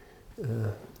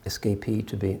escapee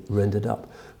to be rendered up.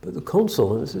 But the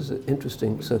consul, and this is an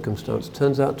interesting circumstance,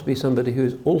 turns out to be somebody who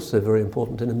is also very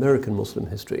important in American Muslim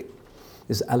history.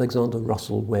 This is Alexander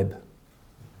Russell Webb.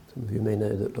 Some of you may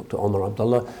know that Dr. Omar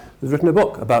Abdullah has written a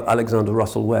book about Alexander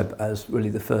Russell Webb as really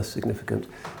the first significant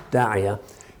da'iyah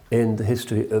in the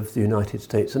history of the United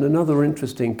States, and another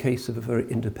interesting case of a very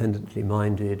independently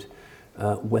minded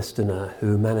Westerner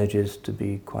who manages to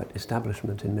be quite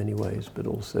establishment in many ways, but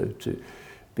also to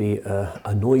be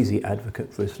a noisy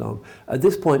advocate for Islam. At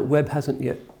this point, Webb hasn't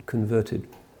yet converted.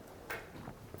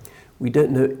 We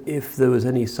don't know if there was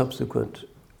any subsequent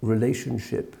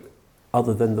relationship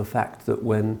other than the fact that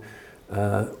when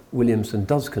Williamson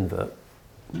does convert,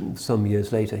 some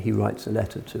years later, he writes a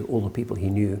letter to all the people he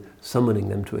knew, summoning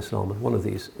them to Islam, and one of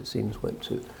these, it seems, went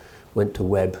to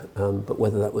Webb, but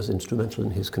whether that was instrumental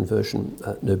in his conversion,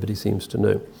 nobody seems to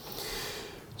know.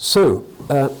 So,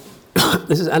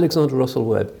 this is Alexander Russell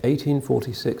Webb,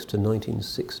 1846 to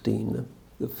 1916,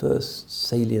 the first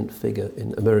salient figure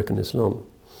in American Islam.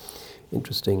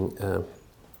 Interesting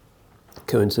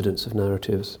coincidence of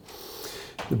narratives.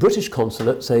 The British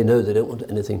consulate say no, they don't want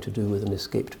anything to do with an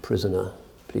escaped prisoner.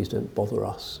 Please don't bother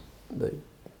us. They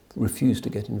refuse to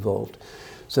get involved.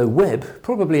 So Webb,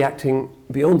 probably acting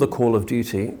beyond the call of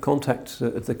duty, contacts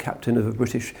the captain of a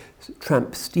British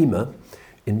tramp steamer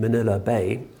in Manila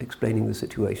Bay, explaining the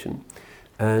situation.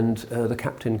 And the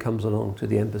captain comes along to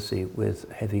the embassy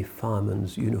with heavy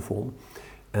fireman's uniform,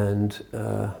 and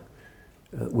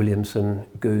Williamson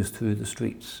goes through the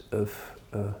streets of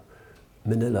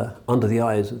Manila under the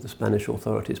eyes of the Spanish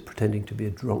authorities, pretending to be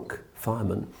a drunk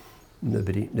fireman.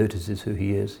 Nobody notices who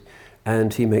he is,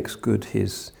 and he makes good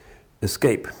his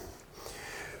escape.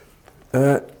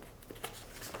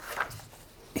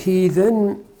 He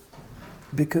then,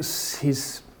 because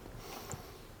he's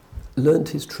learnt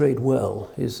his trade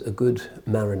well, is a good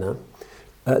mariner,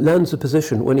 lands a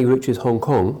position when he reaches Hong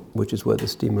Kong, which is where the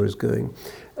steamer is going,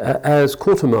 as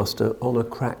quartermaster on a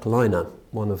crack liner,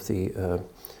 one of the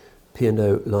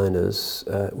P&O liners,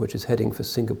 which is heading for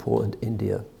Singapore and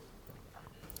India.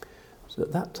 So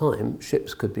at that time,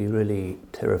 ships could be really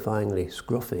terrifyingly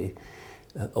scruffy,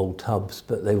 old tubs,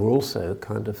 but they were also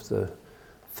kind of the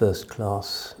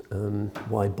first-class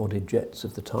wide-bodied jets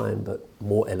of the time, but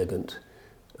more elegant.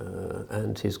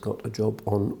 And he's got a job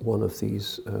on one of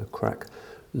these crack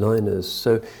liners.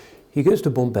 So he goes to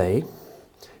Bombay,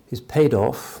 he's paid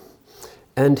off,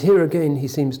 and here again he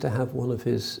seems to have one of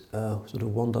his sort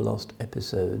of wanderlust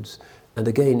episodes, and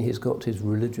again he's got his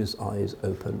religious eyes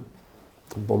open.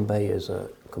 Bombay is a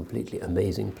completely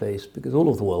amazing place because all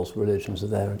of the world's religions are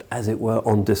there and, as it were,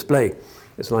 on display.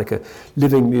 It's like a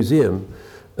living museum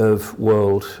of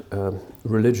world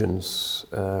religions.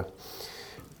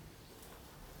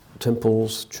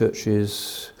 Temples,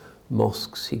 churches,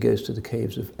 mosques. He goes to the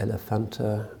caves of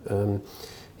Elephanta.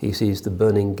 He sees the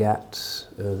burning ghats,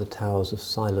 the towers of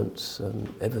silence.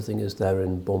 Everything is there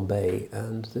in Bombay,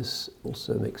 and this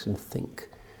also makes him think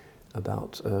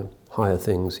about higher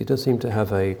things. He does seem to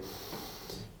have a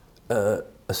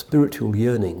spiritual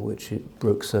yearning, which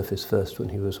broke surface first when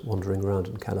he was wandering around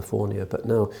in California, but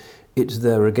now it's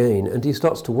there again, and he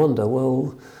starts to wonder,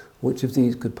 well, which of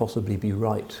these could possibly be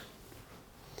right?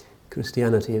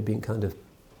 Christianity had been kind of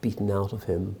beaten out of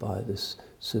him by this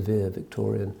severe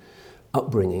Victorian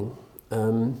upbringing,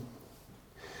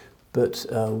 but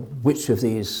which of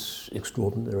these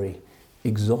extraordinary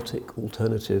exotic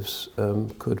alternatives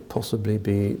could possibly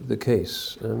be the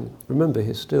case? Remember,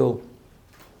 he's still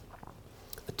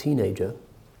a teenager,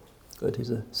 but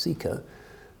he's a seeker,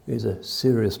 he's a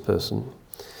serious person,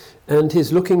 and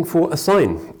he's looking for a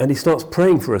sign, and he starts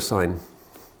praying for a sign.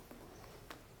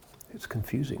 It's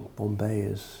confusing. Bombay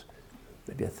is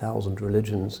maybe 1,000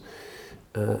 religions.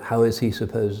 How is he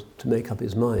supposed to make up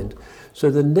his mind? So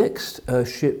the next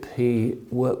ship he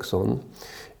works on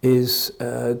is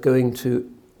going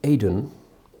to Aden,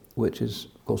 which is,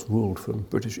 of course, ruled from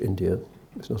British India.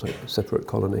 It's not a separate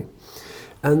colony.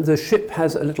 And the ship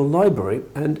has a little library,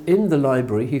 and in the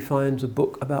library he finds a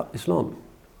book about Islam.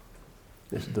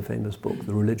 This is the famous book,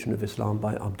 The Religion of Islam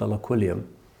by Abdullah Quilliam,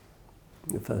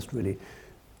 the first really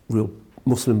real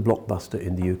Muslim blockbuster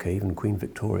in the UK. Even Queen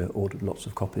Victoria ordered lots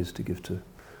of copies to give to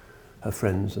her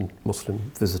friends and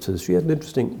Muslim visitors. She had an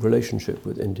interesting relationship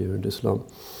with India and Islam.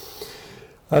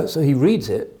 So he reads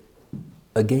it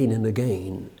again and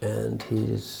again, and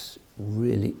he's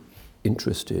really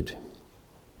interested.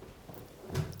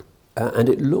 And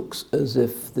it looks as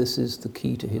if this is the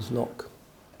key to his lock.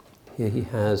 Here he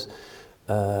has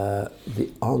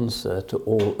the answer to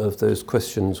all of those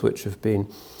questions which have been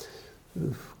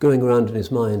going around in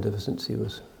his mind ever since he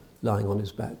was lying on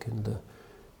his back in the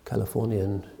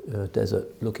Californian desert,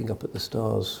 looking up at the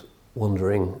stars,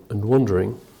 wondering and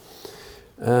wondering.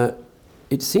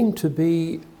 It seemed to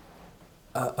be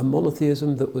a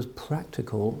monotheism that was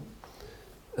practical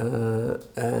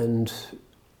and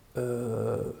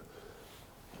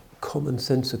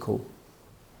commonsensical,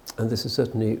 and this is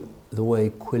certainly the way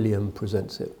Quilliam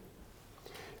presents it.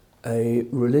 A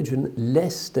religion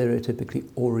less stereotypically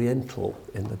Oriental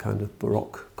in the kind of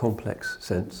Baroque complex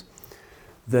sense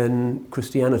than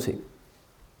Christianity,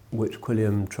 which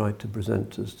Quilliam tried to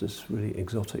present as this really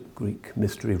exotic Greek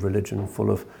mystery religion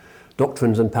full of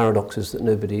doctrines and paradoxes that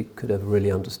nobody could ever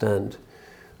really understand,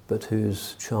 but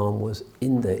whose charm was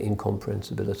in their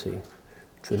incomprehensibility.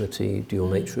 Trinity, dual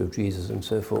nature of Jesus, and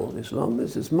so forth. Islam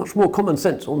is much more common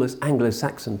sense, almost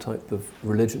Anglo-Saxon type of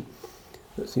religion.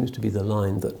 That seems to be the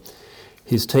line that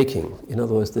he's taking. In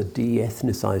other words, the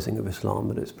de-ethnicizing of Islam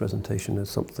and its presentation as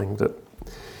something that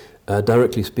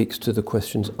directly speaks to the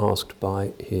questions asked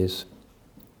by his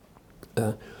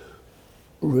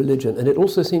religion. And it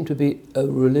also seemed to be a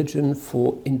religion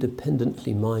for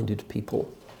independently minded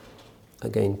people.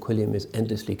 again, Quilliam is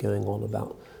endlessly going on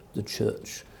about the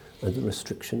church and the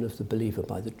restriction of the believer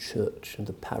by the church and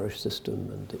the parish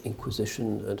system and the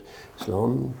Inquisition, and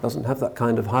Islam doesn't have that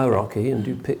kind of hierarchy, and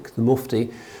you pick the mufti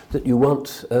that you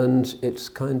want, and it's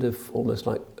kind of almost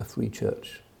like a free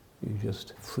church. You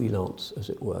just freelance, as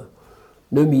it were.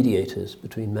 No mediators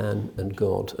between man and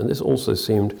God, and this also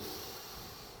seemed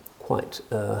quite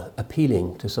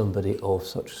appealing to somebody of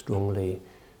such strongly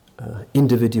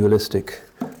individualistic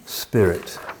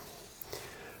spirit.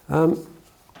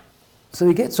 So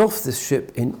he gets off this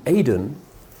ship in Aden,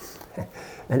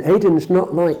 and Aden's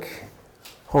not like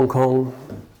Hong Kong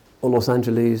or Los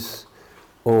Angeles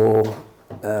or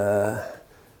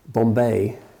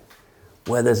Bombay,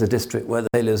 where there's a district where the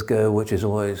sailors go, which is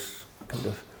always kind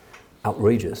of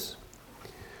outrageous.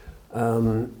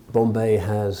 Bombay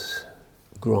has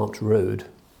Grant Road,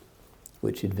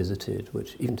 which he'd visited,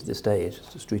 which even to this day is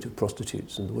just a street of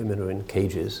prostitutes and the women are in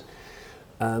cages.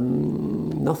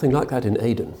 Nothing like that in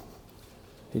Aden.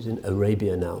 He's in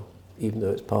Arabia now, even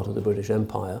though it's part of the British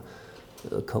Empire.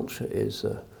 The culture is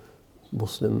a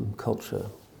Muslim culture,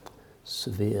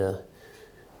 severe,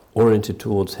 oriented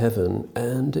towards heaven,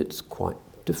 and it's quite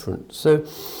different. So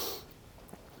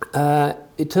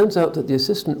it turns out that the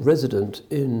assistant resident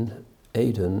in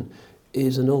Aden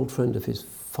is an old friend of his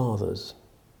father's.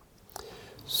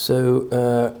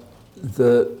 So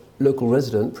the local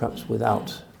resident, perhaps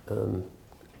without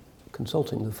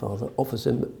consulting the father, offers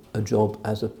him a job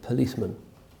as a policeman.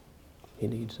 He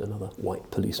needs another white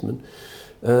policeman.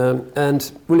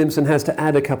 And Williamson has to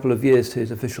add a couple of years to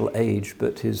his official age,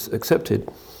 but he's accepted.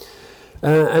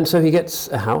 And so he gets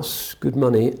a house, good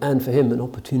money, and for him an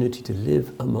opportunity to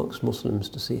live amongst Muslims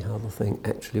to see how the thing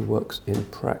actually works in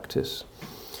practice.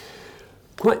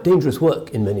 Quite dangerous work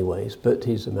in many ways, but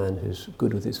he's a man who's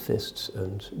good with his fists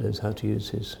and knows how to use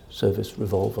his service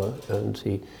revolver, and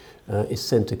he is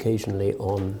sent occasionally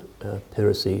on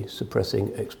piracy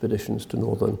suppressing expeditions to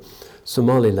northern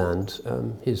Somaliland.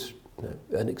 He's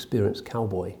an experienced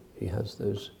cowboy. He has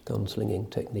those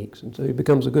gunslinging techniques, and so he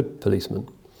becomes a good policeman.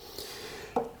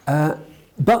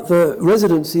 But the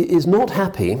residency is not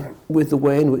happy with the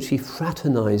way in which he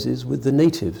fraternizes with the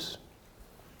natives.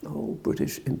 Oh,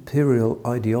 British imperial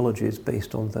ideology is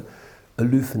based on the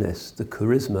aloofness, the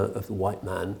charisma of the white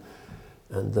man,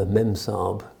 and the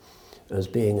memsahib as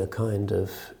being a kind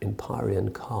of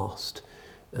empyrean caste,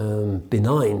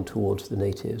 benign towards the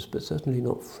natives, but certainly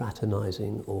not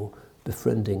fraternizing or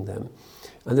befriending them.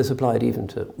 And this applied even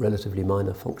to relatively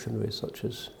minor functionaries such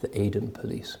as the Aden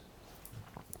police.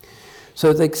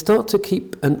 So they start to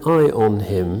keep an eye on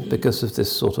him because of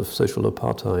this sort of social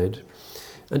apartheid,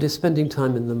 and he's spending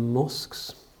time in the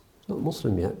mosques. He's not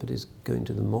Muslim yet, but he's going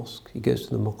to the mosque. He goes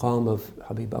to the maqam of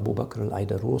Habib Abu Bakr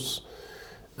al-Aidarus,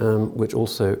 which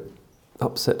also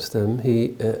upsets them.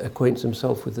 He acquaints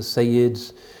himself with the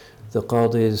sayyids, the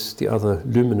qadis, the other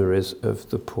luminaries of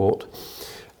the port.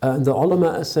 And the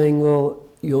ulama are saying, well,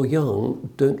 you're young,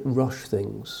 don't rush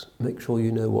things. Make sure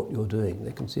you know what you're doing.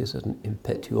 They can see a certain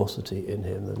impetuosity in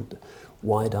him and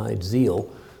wide-eyed zeal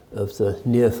of the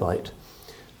neophyte.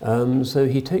 So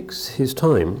he takes his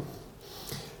time.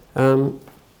 But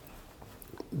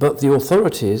the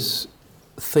authorities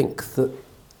think that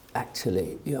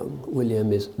actually young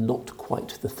William is not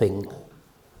quite the thing.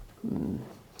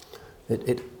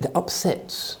 It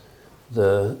upsets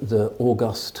the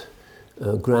august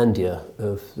grandeur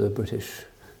of the British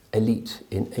elite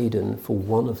in Aden for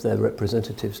one of their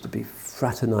representatives to be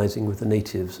fraternizing with the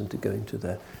natives and to go into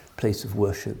their place of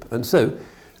worship. And so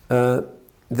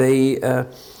they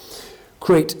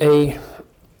create a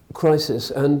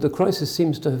crisis, and the crisis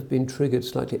seems to have been triggered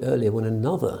slightly earlier when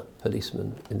another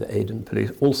policeman in the Aden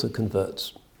police also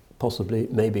converts, possibly,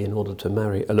 maybe in order to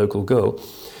marry a local girl,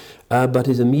 but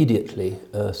is immediately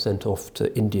sent off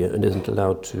to India and isn't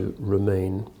allowed to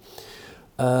remain.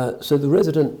 So the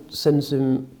resident sends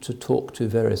him to talk to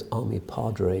various army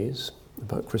padres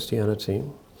about Christianity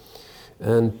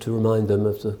and to remind them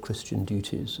of the Christian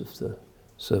duties of the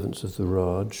servants of the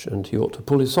Raj, and he ought to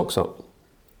pull his socks up.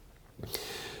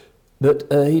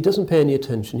 But he doesn't pay any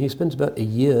attention. He spends about a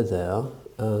year there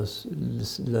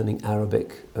learning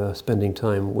Arabic, spending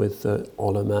time with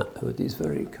ulama, who are these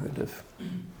very kind of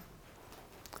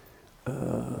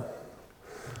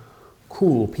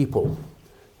cool people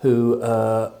who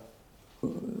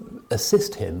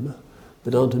assist him,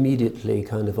 but aren't immediately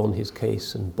kind of on his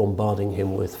case and bombarding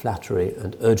him with flattery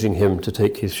and urging him to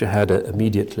take his shahada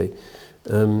immediately.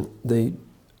 They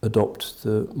adopt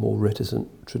the more reticent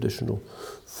traditional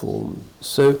form.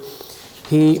 So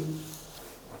he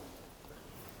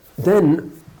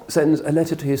then sends a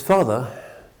letter to his father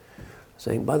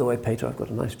saying, by the way, Peter, I've got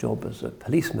a nice job as a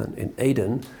policeman in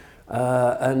Aden,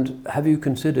 and have you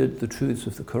considered the truths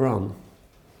of the Quran?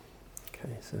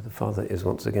 Okay, so the father is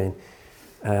once again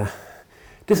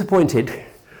disappointed.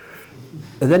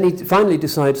 And then he finally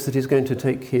decides that he's going to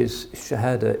take his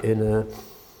shahada in a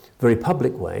very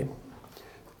public way.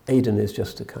 Aden is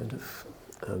just a kind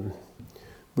of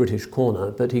British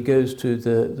corner, but he goes to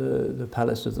the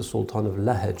palace of the Sultan of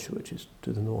Lahej, which is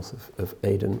to the north of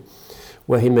Aden,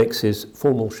 where he makes his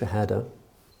formal shahada.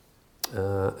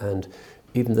 And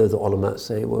even though the ulama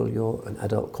say, well, you're an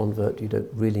adult convert, you don't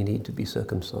really need to be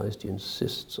circumcised, he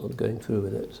insists on going through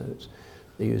with it. So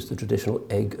they use the traditional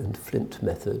egg and flint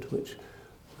method, which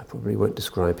I probably won't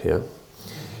describe here.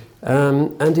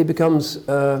 And he becomes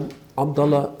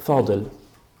Abdullah Fadil.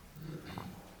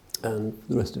 And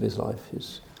the rest of his life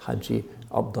is Haji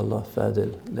Abdullah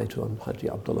Fadil, later on Haji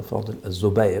Abdullah Fadil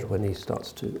al-Zubayr, when he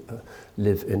starts to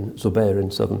live in Zubayr in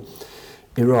southern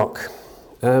Iraq.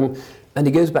 And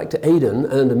he goes back to Aden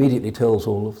and immediately tells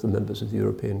all of the members of the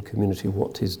European community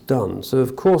what he's done. So,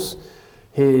 of course,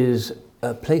 he's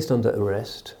placed under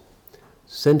arrest,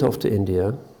 sent off to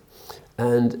India,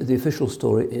 and the official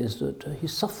story is that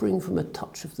he's suffering from a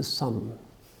touch of the sun.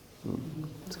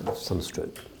 It's kind of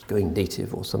sunstroke, going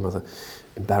native or some other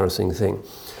embarrassing thing.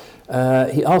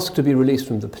 He asks to be released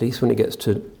from the police when he gets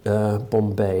to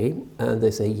Bombay, and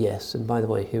they say yes, and by the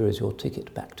way, here is your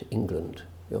ticket back to England.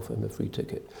 They offer him a free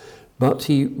ticket. But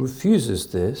he refuses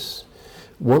this,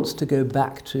 wants to go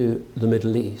back to the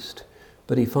Middle East,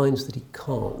 but he finds that he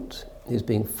can't. He's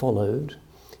being followed,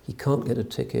 he can't get a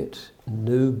ticket,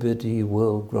 nobody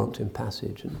will grant him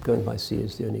passage, and going by sea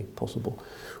is the only possible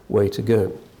way to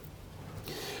go.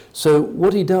 So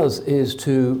what he does is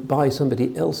to buy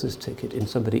somebody else's ticket in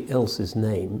somebody else's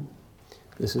name.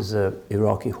 This is an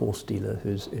Iraqi horse dealer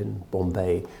who's in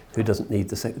Bombay, who doesn't need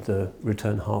the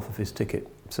return half of his ticket.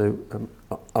 So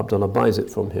Abdullah buys it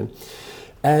from him.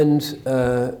 And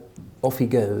off he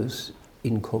goes,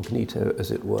 incognito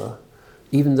as it were,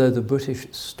 even though the British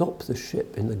stop the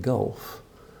ship in the Gulf,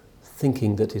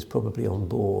 thinking that he's probably on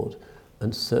board,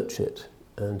 and search it.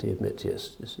 And he admits,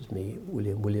 yes, this is me,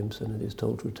 William Williamson, and is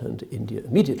told to return to India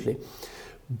immediately.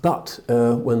 But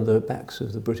when the backs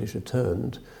of the British are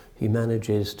turned, he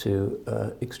manages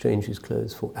to exchange his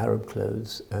clothes for Arab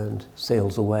clothes and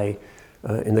sails away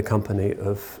in the company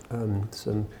of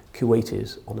some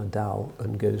Kuwaitis on a dhow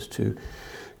and goes to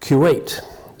Kuwait.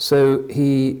 So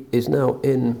he is now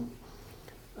in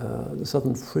the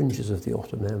southern fringes of the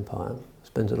Ottoman Empire,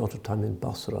 spends a lot of time in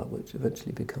Basra, which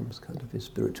eventually becomes kind of his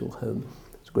spiritual home.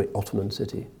 It's a great Ottoman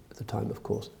city at the time, of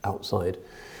course, outside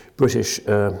British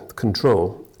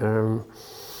control,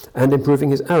 and improving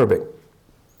his Arabic.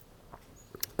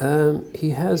 He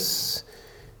has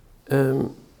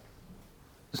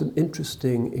some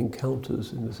interesting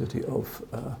encounters in the city of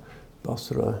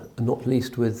Basra, not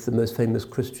least with the most famous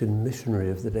Christian missionary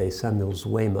of the day, Samuel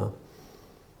Zwemer,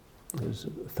 who's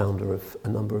a founder of a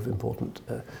number of important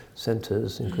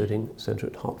centres, including Centre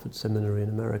at Hartford Seminary in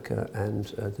America and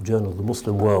the journal The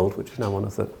Muslim World, which is now one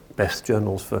of the best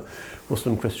journals for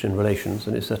Muslim-Christian relations,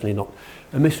 and it's certainly not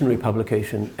a missionary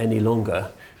publication any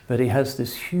longer. But he has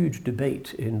this huge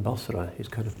debate in Basra. He's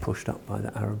kind of pushed up by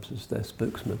the Arabs as their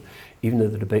spokesman, even though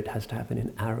the debate has to happen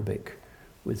in Arabic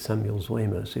with Samuel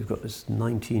Zwemer. So you've got this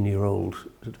 19-year-old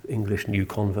sort of English new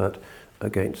convert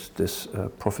against this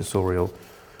professorial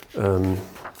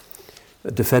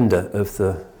defender of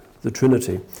the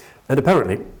Trinity. And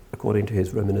apparently, according to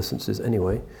his reminiscences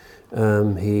anyway,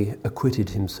 he acquitted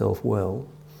himself well.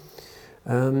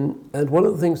 And one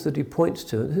of the things that he points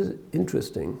to, and this is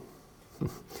interesting,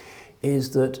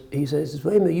 is that he says,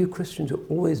 Zwemer, you Christians are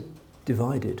always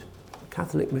divided. A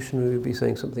Catholic missionary would be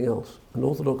saying something else. An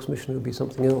Orthodox missionary would be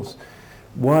something else.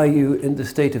 Why are you in the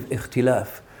state of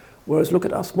ikhtilaf? Whereas look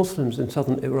at us Muslims in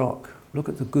southern Iraq. Look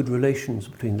at the good relations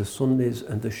between the Sunnis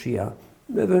and the Shia.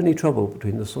 Never any trouble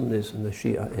between the Sunnis and the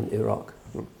Shia in Iraq.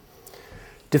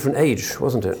 Different age,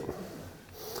 wasn't it?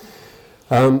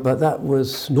 But that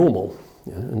was normal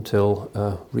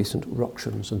until recent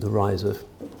ructions and the rise of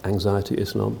anxiety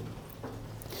Islam.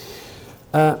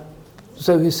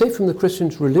 So he's safe from the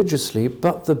Christians religiously,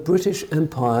 but the British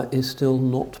Empire is still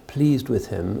not pleased with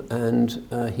him, and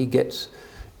he gets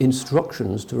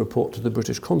instructions to report to the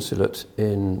British consulate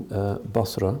in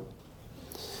Basra,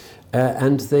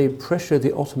 and they pressure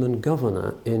the Ottoman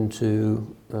governor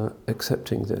into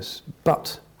accepting this.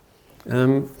 But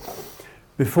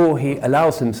before he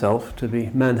allows himself to be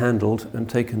manhandled and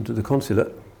taken to the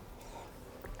consulate,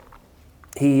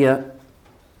 he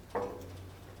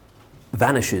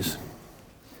vanishes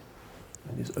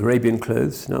in his Arabian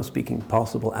clothes, now speaking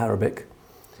passable Arabic,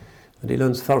 And he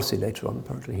learns Farsi later on.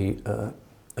 Apparently he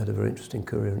had a very interesting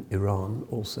career in Iran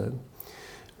also.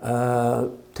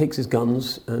 Takes his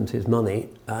guns and his money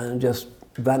and just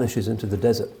vanishes into the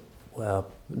desert, where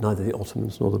neither the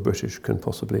Ottomans nor the British can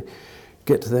possibly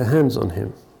get their hands on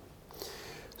him.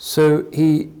 So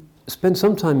he spent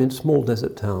some time in small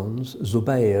desert towns,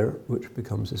 Zubair, which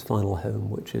becomes his final home,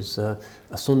 which is a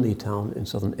Sunni town in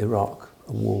southern Iraq,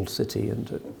 a walled city and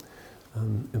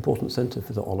an important centre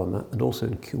for the ulama, and also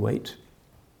in Kuwait,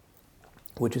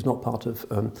 which is not part of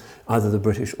either the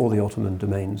British or the Ottoman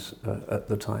domains at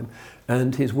the time.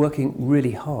 And he's working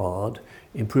really hard,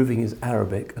 improving his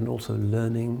Arabic and also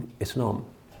learning Islam.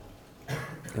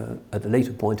 At a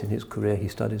later point in his career, he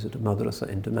studies at a madrasa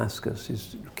in Damascus.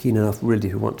 He's keen enough really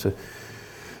to want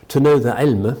to know the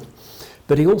ilm.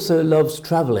 But he also loves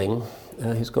travelling.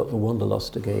 He's got the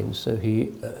wanderlust again. So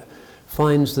he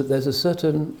finds that there's a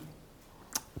certain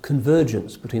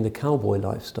convergence between the cowboy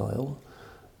lifestyle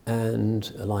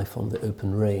and a life on the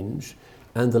open range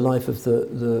and the life of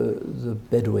the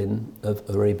Bedouin of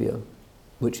Arabia,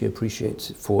 which he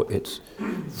appreciates for its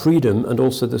freedom and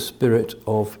also the spirit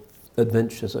of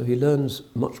adventure. So he learns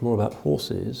much more about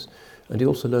horses, and he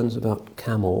also learns about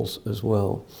camels as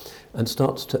well, and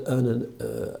starts to earn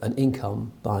an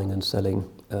income buying and selling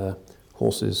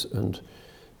horses and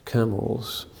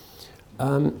camels.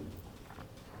 And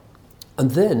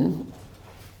then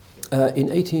in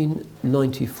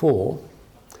 1894,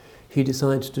 he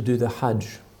decides to do the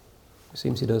Hajj. It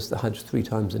seems he does the Hajj 3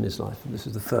 times in his life, and this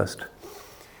is the first.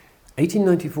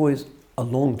 1894 is a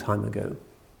long time ago,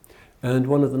 and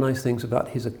one of the nice things about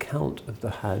his account of the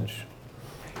Hajj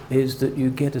is that you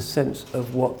get a sense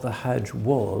of what the Hajj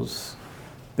was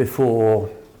before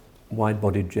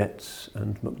wide-bodied jets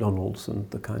and McDonald's and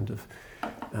the kind of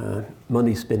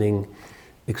money-spinning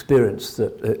experience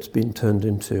that it's been turned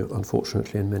into,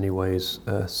 unfortunately, in many ways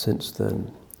since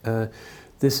then.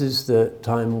 This is the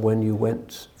time when you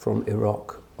went from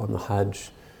Iraq on the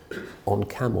Hajj on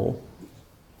camel,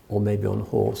 or maybe on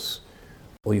horse,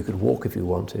 or you could walk if you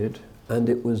wanted, and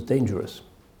it was dangerous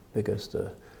because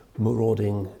the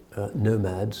marauding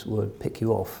nomads would pick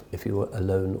you off if you were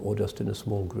alone or just in a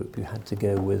small group. You had to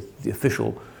go with the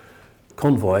official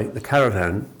convoy, the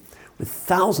caravan, with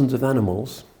thousands of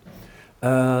animals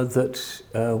that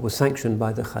was sanctioned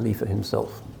by the Khalifa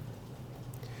himself,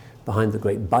 behind the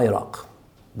great Bayraq,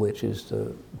 which is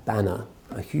the banner,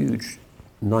 a huge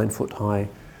 9-foot-high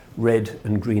red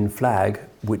and green flag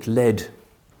which led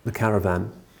the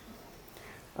caravan.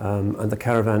 And the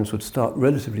caravans would start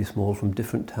relatively small from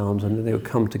different towns, and then they would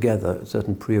come together at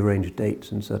certain prearranged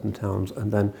dates in certain towns,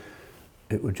 and then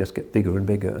it would just get bigger and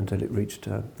bigger until it reached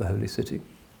the holy city.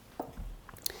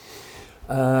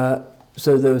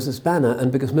 So there was this banner,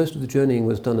 and because most of the journeying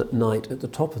was done at night, at the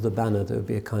top of the banner there would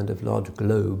be a kind of large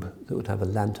globe that would have a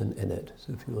lantern in it.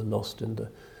 So if you were lost in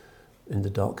the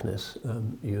darkness,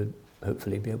 you would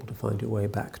hopefully be able to find your way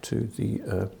back to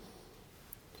the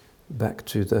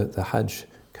Hajj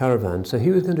caravan. So he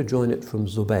was going to join it from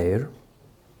Zubair,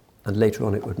 and later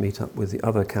on it would meet up with the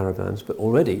other caravans. But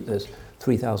already there's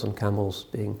 3,000 camels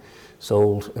being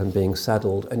sold and being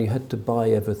saddled, and you had to buy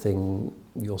everything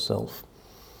yourself.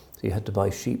 So you had to buy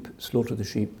sheep, slaughter the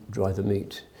sheep, dry the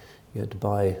meat. You had to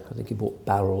buy, I think he bought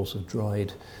barrels of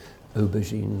dried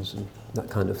aubergines and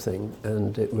that kind of thing.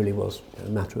 And it really was a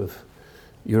matter of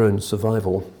your own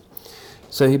survival.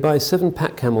 So he buys 7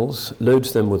 pack camels,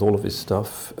 loads them with all of his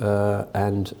stuff,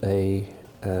 and a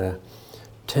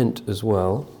tent as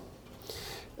well.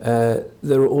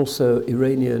 There are also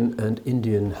Iranian and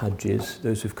Indian Hajjis,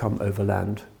 those who've come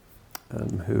overland,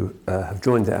 who have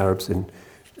joined the Arabs in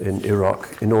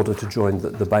Iraq in order to join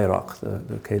the Bayraq,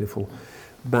 the caliphal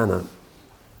banner.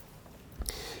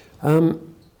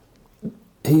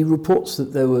 He reports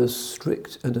that there was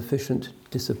strict and efficient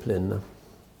discipline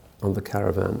on the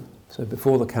caravan. So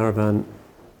before the caravan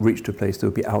reached a place, there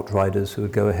would be outriders who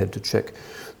would go ahead to check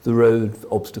the road,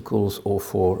 obstacles, or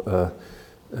for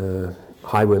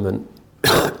highwaymen.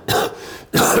 There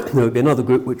would be another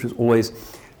group which was always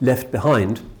left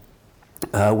behind,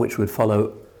 which would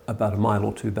follow about a mile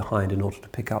or 2 behind in order to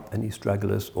pick up any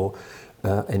stragglers or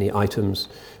any items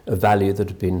of value that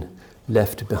had been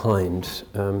left behind,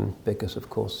 because of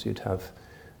course you'd have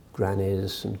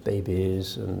grannies and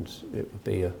babies, and it would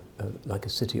be like a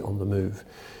city on the move.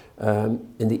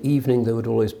 In the evening there would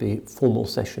always be formal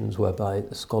sessions whereby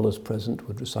the scholars present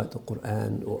would recite the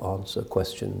Quran or answer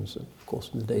questions. And of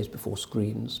course in the days before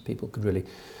screens people could really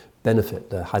benefit.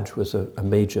 The Hajj was a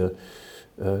major,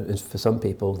 for some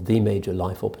people, the major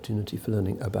life opportunity for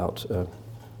learning about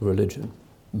religion.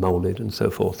 Mawlid and so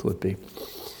forth would be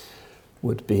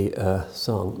would be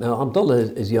sung. Now, Abdullah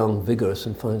is young, vigorous,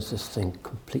 and finds this thing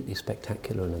completely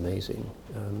spectacular and amazing.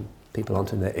 People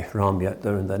aren't in their ihram yet,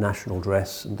 they're in their national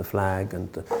dress and the flag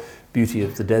and the beauty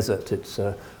of the desert. It's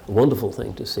a wonderful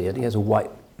thing to see. And he has a white,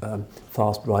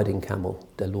 fast riding camel,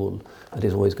 Delul, and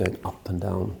he's always going up and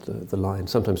down the line,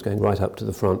 sometimes going right up to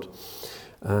the front.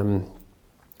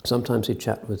 Sometimes he'd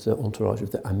chat with the entourage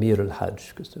of the Amir al-Hajj,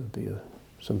 because there would be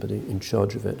somebody in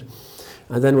charge of it.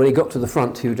 And then when he got to the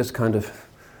front, he would just kind of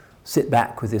sit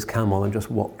back with his camel and just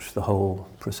watch the whole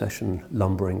procession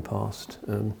lumbering past,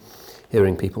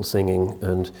 hearing people singing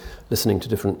and listening to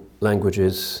different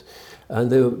languages. And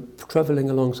they were travelling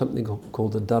along something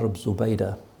called the Darb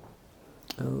Zubaydah.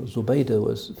 Zubaydah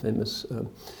was a famous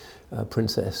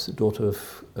princess, daughter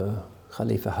of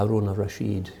Khalifa Harun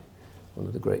al-Rashid, one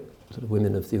of the great sort of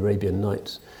women of the Arabian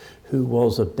Nights, who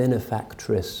was a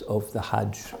benefactress of the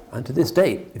Hajj. And to this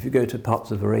date, if you go to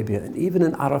parts of Arabia, and even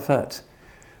in Arafat,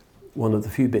 one of the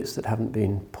few bits that haven't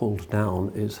been pulled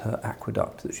down is her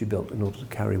aqueduct that she built in order to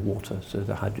carry water, so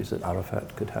the Hajjis at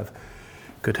Arafat could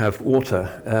have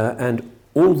water. And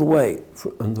all the way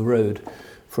on the road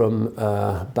from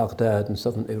Baghdad in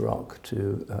southern Iraq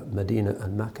to Medina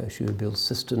and Mecca, she would build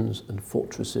cisterns and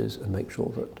fortresses and make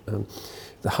sure that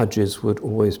the Hajjis would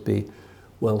always be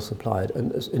well supplied.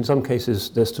 And in some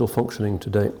cases, they're still functioning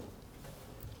today.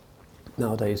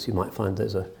 Nowadays, you might find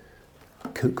there's a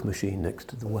Coke machine next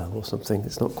to the well or something.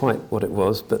 It's not quite what it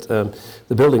was, but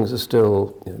the buildings are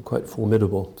still quite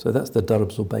formidable. So that's the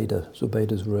Darb Zubaydah,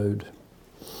 Zubaydah's road.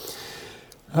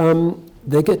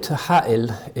 They get to Ha'il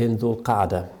in Dhul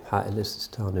Qa'dah. Ha'il is this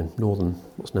town in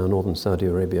what's now northern Saudi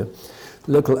Arabia.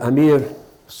 The local Amir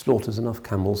slaughters enough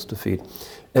camels to feed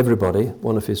everybody.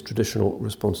 One of his traditional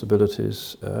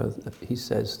responsibilities, he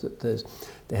says that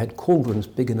they had cauldrons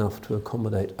big enough to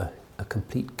accommodate a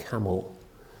complete camel.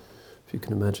 If you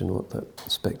can imagine what that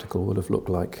spectacle would have looked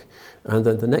like. And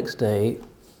then the next day,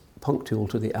 punctual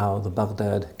to the hour, the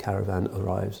Baghdad caravan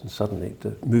arrives, and suddenly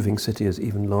the moving city is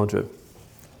even larger.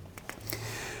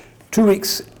 2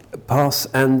 weeks pass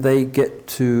and they get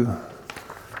to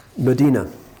Medina,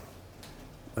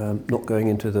 not going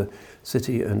into the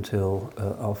city until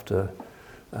after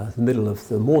the middle of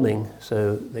the morning,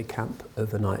 so they camp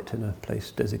overnight in a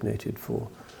place designated for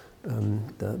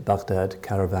the Baghdad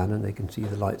caravan, and they can see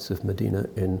the lights of Medina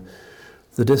in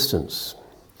the distance.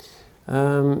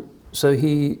 So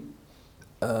he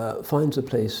finds a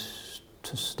place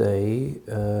to stay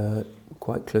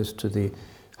quite close to the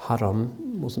Haram.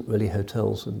 It wasn't really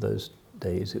hotels in those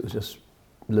days, it was just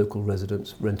local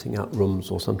residents renting out rooms,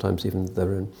 or sometimes even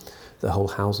their whole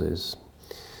houses.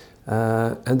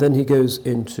 And then he goes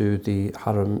into the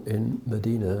Haram in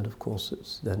Medina, and of course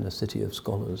it's then a city of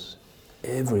scholars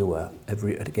everywhere.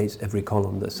 Against every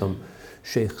column there's some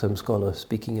sheikh, some scholar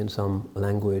speaking in some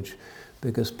language,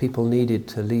 because people needed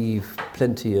to leave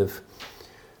plenty of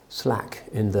slack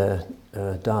in their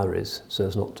diaries so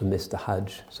as not to miss the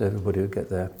Hajj. So everybody would get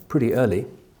there pretty early,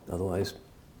 otherwise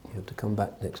you have to come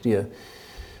back next year.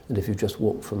 And if you just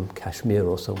walk from Kashmir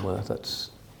or somewhere,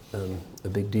 that's a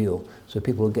big deal. So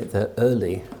people would get there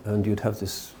early, and you'd have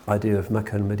this idea of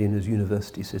Mecca and Medina as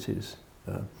university cities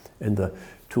in the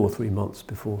 2 or 3 months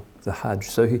before the Hajj.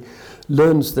 So he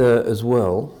learns there as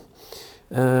well.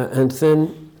 And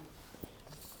then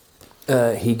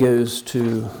he goes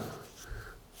to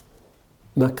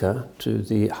Mecca, to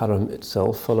the Haram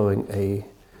itself, following a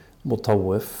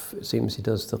mutawwif. It seems he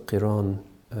does the Qiran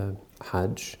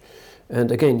Hajj.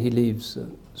 And again, he leaves a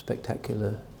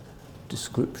spectacular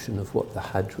description of what the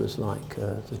Hajj was like,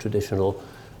 the traditional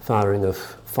firing of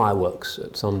fireworks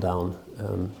at sundown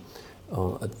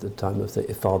at the time of the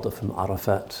Ifadah from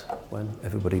Arafat, when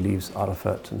everybody leaves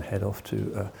Arafat and head off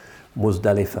to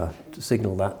Muzdalifah. To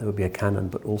signal that, there would be a cannon,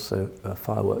 but also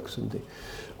fireworks in the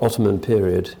Ottoman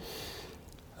period.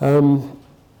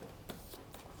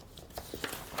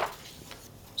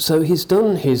 So he's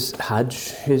done his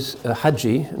Hajj, his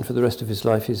Hajji, and for the rest of his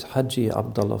life, his Hajji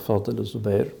Abdullah Fadl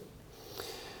al-Zubair.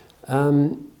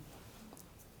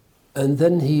 And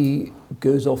then he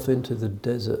goes off into the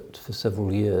desert for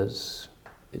several years.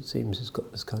 It seems he's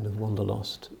got this kind of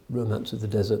wanderlust romance of the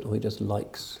desert, or he just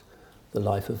likes the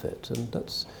life of it. And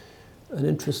that's an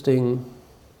interesting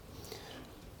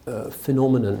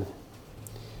phenomenon,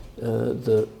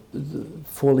 the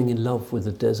falling in love with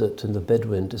the desert and the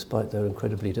Bedouin, despite their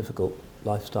incredibly difficult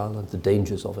lifestyle and the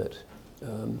dangers of it.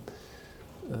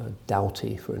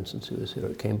 Doughty, for instance, who was here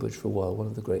at Cambridge for a while, one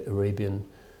of the great Arabian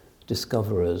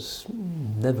discoverers,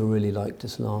 never really liked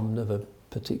Islam, never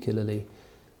particularly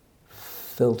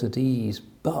felt at ease.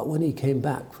 But when he came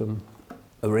back from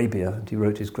Arabia, and he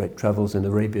wrote his great Travels in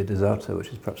Arabia Deserta, which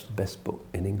is perhaps the best book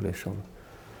in English on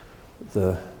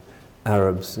the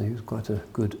Arabs, and he was quite a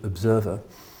good observer.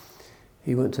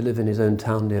 He went to live in his own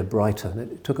town near Brighton.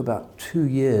 It took about 2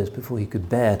 years before he could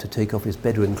bear to take off his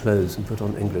Bedouin clothes and put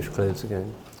on English clothes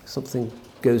again. Something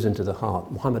goes into the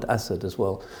heart. Muhammad Asad as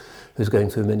well, who's going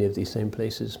through many of these same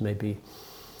places, maybe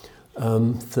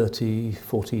 30,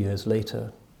 40 years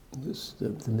later.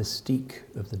 The mystique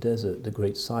of the desert, the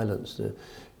great silence, the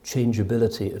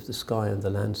changeability of the sky and the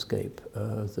landscape,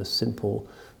 the simple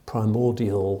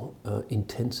primordial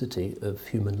intensity of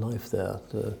human life there,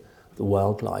 the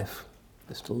wildlife.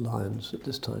 There's still lions at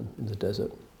this time in the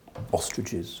desert,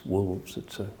 ostriches, wolves.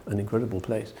 It's an incredible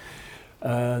place.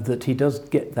 That he does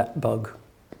get that bug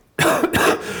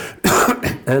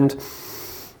and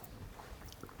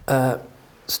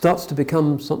starts to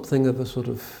become something of a sort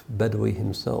of Bedouin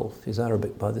himself. His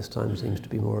Arabic by this time seems to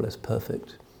be more or less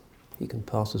perfect. He can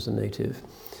pass as a native.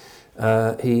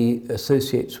 He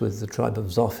associates with the tribe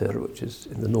of Zafir, which is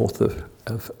in the north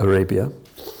of Arabia.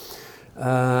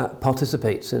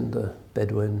 Participates in the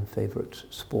Bedouin favourite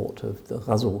sport of the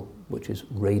ghazw, which is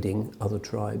raiding other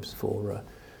tribes for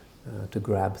to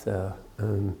grab their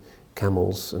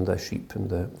camels and their sheep and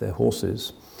their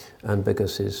horses. And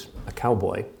because he's a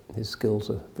cowboy, his skills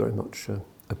are very much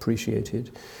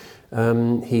appreciated.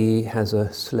 He has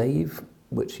a slave,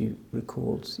 which he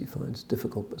records he finds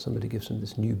difficult, but somebody gives him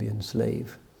this Nubian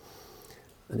slave.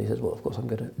 And he says, well, of course, I'm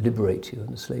going to liberate you. And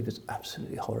the slave is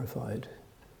absolutely horrified.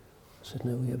 I said,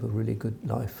 no, we have a really good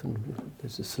life. And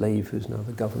there's a slave who's now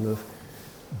the governor of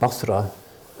Basra.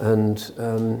 And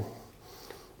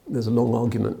there's a long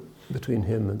argument between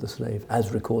him and the slave,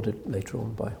 as recorded later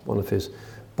on by one of his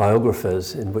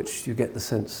biographers, in which you get the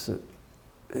sense that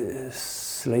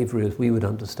slavery as we would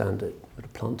understand it,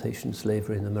 but plantation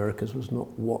slavery in the Americas, was not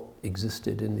what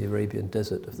existed in the Arabian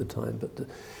desert of the time, but the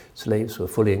slaves were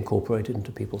fully incorporated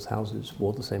into people's houses,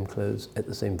 wore the same clothes, ate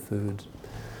the same food,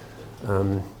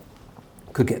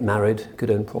 could get married,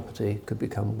 could own property, could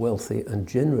become wealthy, and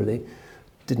generally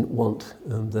didn't want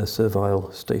their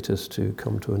servile status to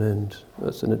come to an end.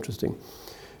 That's an interesting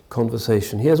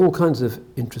conversation. He has all kinds of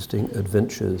interesting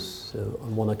adventures.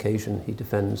 On one occasion, he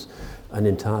defends an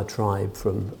entire tribe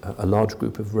from a large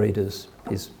group of raiders.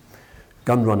 He's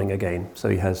gun running again, so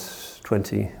he has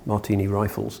 20 Martini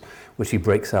rifles, which he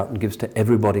breaks out and gives to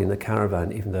everybody in the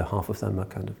caravan, even though half of them are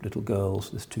kind of little girls.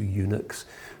 There's 2 eunuchs,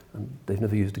 and they've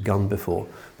never used a gun before.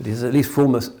 But he does at least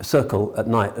form a circle at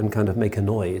night and kind of make a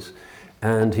noise.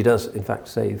 And he does, in fact,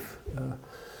 save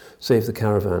the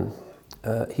caravan.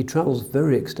 He travels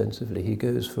very extensively. He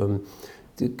goes from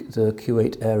the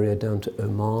Kuwait area down to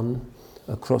Oman,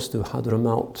 across to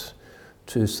Hadramaut,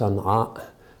 to Sana'a,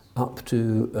 up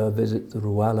to visit the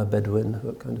Ruwala Bedouin, who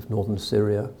are kind of northern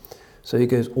Syria. So he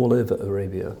goes all over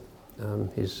Arabia.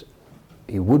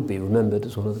 He would be remembered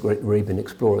as one of the great Arabian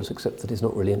explorers, except that he's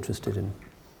not really interested in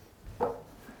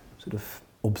sort of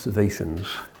observations,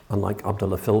 unlike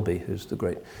Abdullah Filby, who's the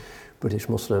great British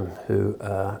Muslim who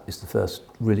is the first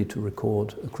really to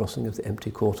record a crossing of the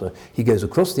empty quarter. He goes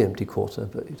across the empty quarter,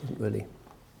 but he doesn't really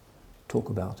talk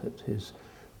about it. He's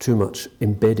too much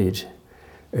embedded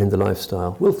in the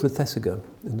lifestyle. Wilfred Thesiger,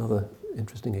 another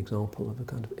interesting example of a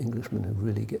kind of Englishman who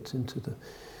really gets into the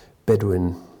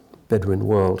Bedouin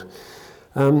world.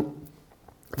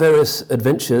 Various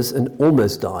adventures, and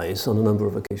almost dies on a number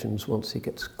of occasions. Once he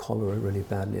gets cholera really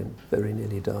badly and very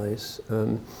nearly dies.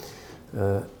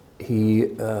 He,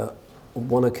 on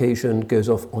one occasion, goes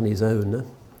off on his own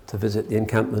to visit the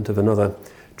encampment of another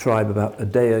tribe about a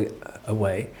day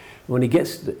away. When he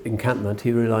gets to the encampment,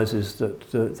 he realizes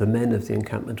that the men of the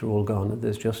encampment are all gone, and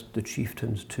there's just the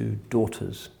chieftain's 2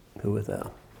 daughters who are there.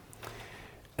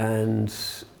 And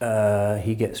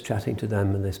he gets chatting to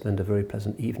them, and they spend a very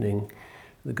pleasant evening.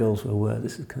 The girls were aware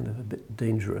this is kind of a bit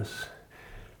dangerous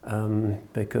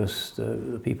because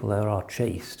the people there are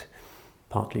chaste,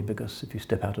 partly because if you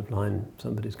step out of line,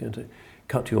 somebody's going to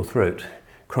cut your throat.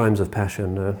 Crimes of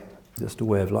passion, just a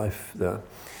way of life there.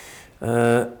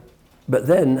 But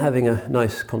then having a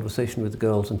nice conversation with the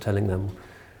girls and telling them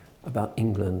about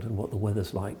England and what the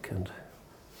weather's like and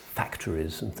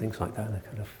factories and things like that, they're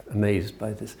kind of amazed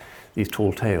by these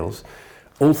tall tales.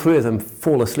 All 3 of them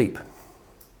fall asleep.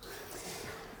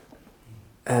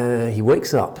 He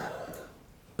wakes up,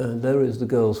 and there is the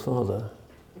girl's father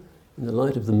in the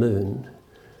light of the moon,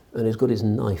 and he's got his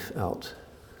knife out.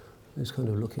 He's kind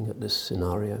of looking at this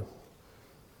scenario.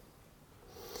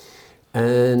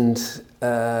 And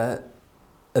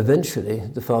eventually,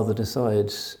 the father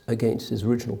decides against his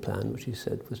original plan, which he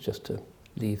said was just to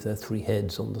leave their 3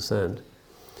 heads on the sand.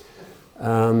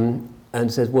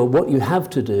 and says, well, what you have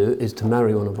to do is to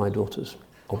marry one of my daughters,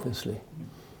 obviously.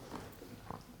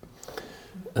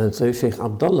 And so Sheikh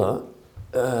Abdullah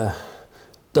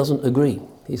doesn't agree.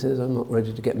 He says, I'm not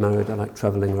ready to get married, I like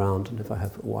travelling around, and if I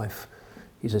have a wife,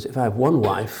 he says, if I have one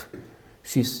wife,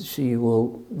 she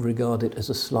will regard it as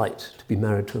a slight to be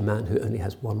married to a man who only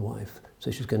has one wife.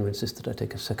 So she's going to insist that I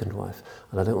take a second wife,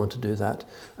 and I don't want to do that.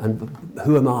 And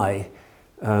who am I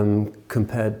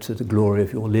compared to the glory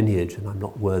of your lineage, and I'm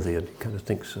not worthy, and he kind of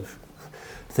thinks of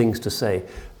things to say.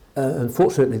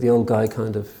 Unfortunately, the old guy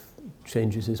kind of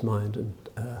changes his mind and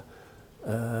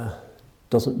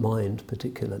doesn't mind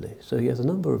particularly. So he has a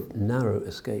number of narrow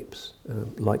escapes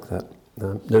like that,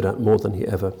 no doubt more than he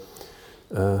ever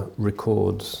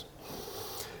records.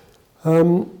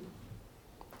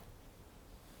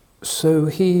 So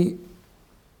he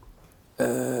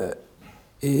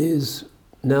is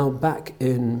now back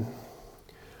in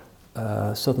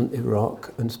southern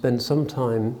Iraq and spends some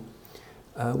time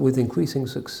with increasing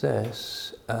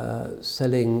success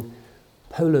selling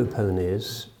polo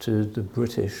ponies to the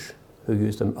British, who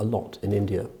use them a lot in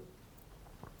India.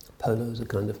 Polo is a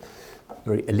kind of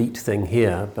very elite thing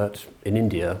here, but in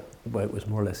India, where it was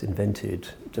more or less invented,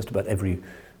 just about every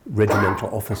regimental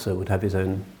officer would have his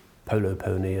own polo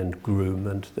pony and groom,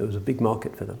 and there was a big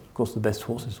market for them. Of course, the best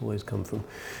horses always come from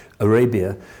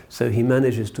Arabia, so he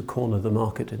manages to corner the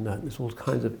market in that. There's all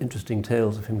kinds of interesting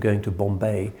tales of him going to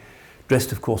Bombay,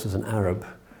 dressed, of course, as an Arab,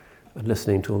 and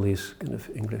listening to all these kind of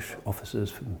English officers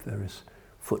from various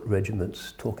foot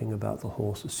regiments talking about the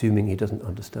horse, assuming he doesn't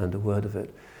understand a word of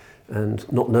it,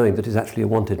 and not knowing that he's actually a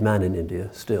wanted man in India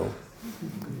still.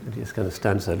 And he just kind of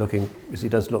stands there looking, because he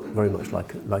does look very much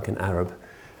like an Arab,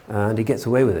 and he gets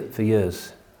away with it for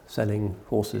years, selling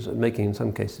horses and making, in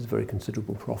some cases, very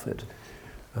considerable profit.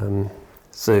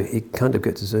 So he kind of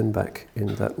gets his own back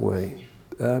in that way.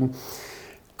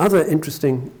 Other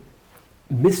interesting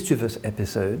mischievous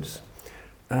episodes.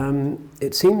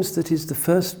 It seems that he's the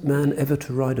first man ever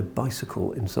to ride a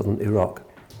bicycle in southern Iraq.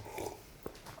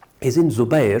 He's in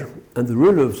Zubair, and the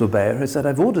ruler of Zubair has said,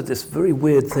 I've ordered this very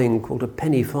weird thing called a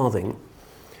penny farthing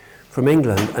from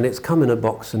England, and it's come in a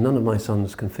box, and none of my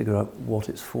sons can figure out what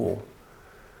it's for.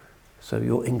 So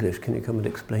you're English, can you come and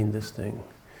explain this thing?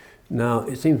 Now,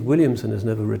 it seems Williamson has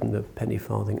never ridden a penny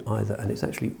farthing either, and it's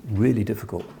actually really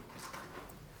difficult.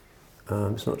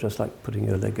 It's not just like putting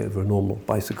your leg over a normal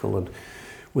bicycle and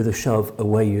with a shove,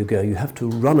 away you go. You have to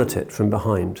run at it from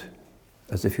behind,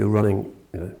 as if you're running,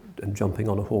 and jumping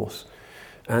on a horse.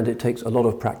 And it takes a lot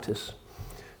of practice.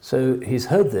 So he's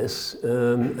heard this,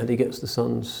 and he gets the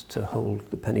sons to hold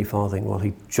the penny farthing while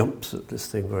he jumps at this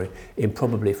thing very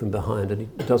improbably from behind, and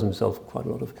he does himself quite a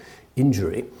lot of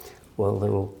injury, while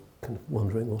they're all kind of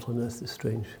wondering what on earth this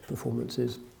strange performance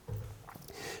is.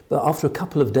 But after a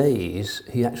couple of days,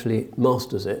 he actually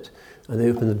masters it, and they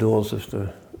open the doors of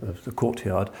the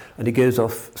courtyard, and he goes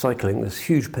off cycling this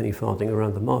huge penny farthing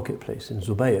around the marketplace in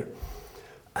Zubair,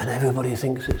 and everybody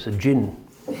thinks it's a jinn.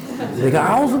 They go,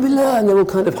 A'udhu Billah, and they're all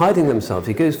kind of hiding themselves.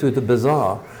 He goes through the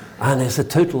bazaar, and it's a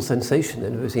total sensation.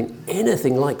 They've never seen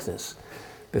anything like this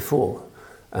before.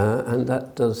 And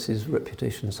that does his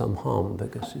reputation some harm,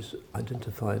 because he's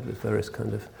identified with various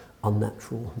kind of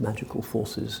unnatural, magical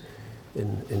forces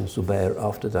in Zubair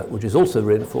after that, which is also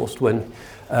reinforced when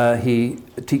he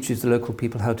teaches the local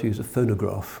people how to use a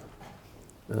phonograph.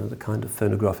 The kind of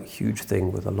phonographic huge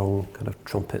thing with a long kind of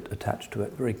trumpet attached to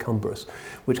it, very cumbrous,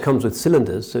 which comes with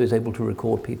cylinders, so he's able to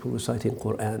record people reciting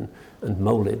Quran and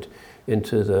Mawlid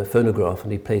into the phonograph,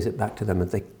 and he plays it back to them,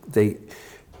 and they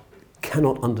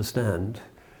cannot understand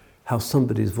how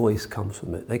somebody's voice comes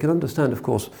from it. They can understand, of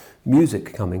course,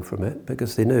 music coming from it,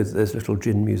 because they know that there's little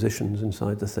jinn musicians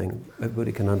inside the thing.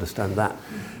 Everybody can understand that.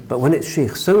 But when it's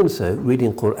Sheikh so-and-so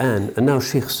reading Quran, and now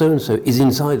Sheikh so-and-so is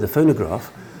inside the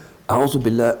phonograph, A'udhu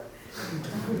Billah,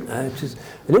 which is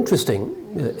an interesting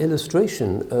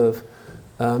illustration of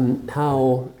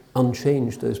how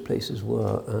unchanged those places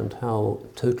were and how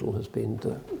total has been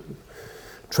the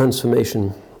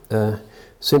transformation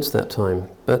since that time.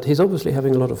 But he's obviously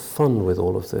having a lot of fun with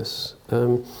all of this.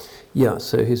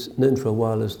 So he's known for a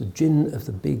while as the Jinn of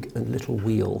the Big and Little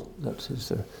Wheel. That's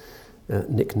his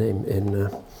nickname in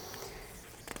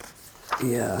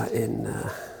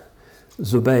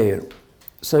Zubair.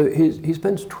 So he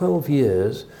spends 12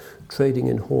 years trading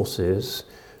in horses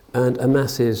and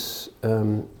amasses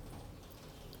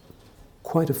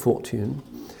quite a fortune,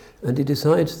 and he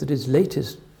decides that his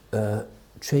latest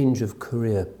change of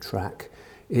career track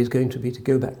is going to be to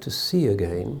go back to sea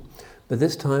again, but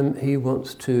this time he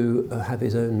wants to have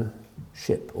his own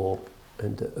ship, or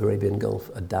in the Arabian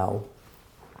Gulf, a dhow.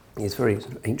 these very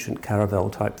sort of ancient caravel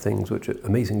type things, which are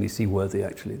amazingly seaworthy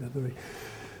actually. They're very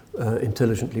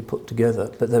intelligently put together,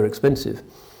 but they're expensive.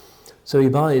 So he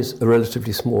buys a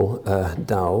relatively small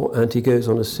dhow, and he goes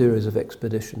on a series of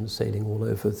expeditions sailing all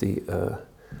over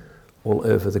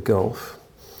the Gulf.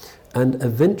 And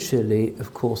eventually,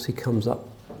 of course, he comes up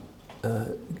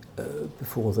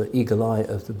before the eagle eye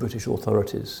of the British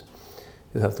authorities,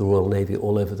 who have the Royal Navy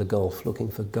all over the Gulf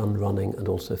looking for gun running and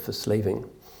also for slaving.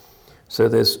 So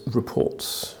there's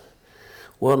reports.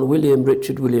 One William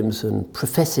Richard Williamson,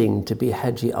 professing to be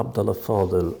Haji Abdullah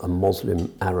Fadl, a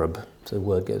Muslim Arab. So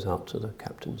word goes out to the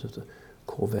captains of the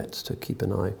corvettes to keep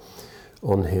an eye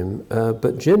on him.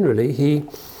 But generally, he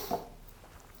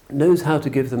knows how to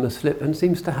give them a slip and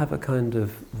seems to have a kind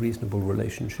of reasonable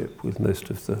relationship with most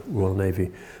of the Royal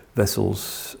Navy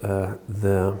vessels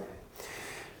there.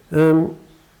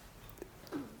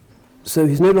 So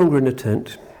he's no longer in a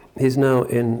tent. He's now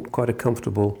in quite a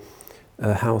comfortable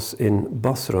house in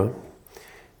Basra.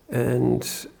 And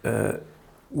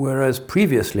whereas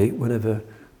previously, whenever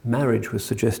marriage was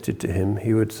suggested to him,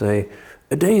 he would say,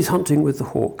 "A day's hunting with the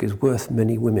hawk is worth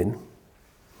many women."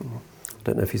 I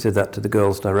don't know if he said that to the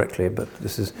girls directly, but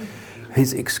this is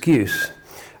his excuse.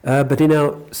 But he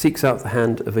now seeks out the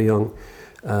hand of a young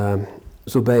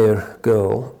Zubayr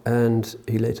girl, and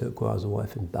he later acquires a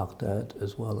wife in Baghdad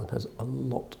as well, and has a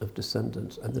lot of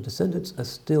descendants. And the descendants are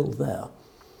still there.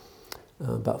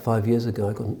 About 5 years ago,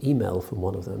 I got an email from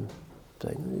one of them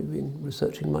saying, "You've been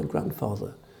researching my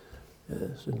grandfather."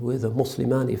 Yes, and we're the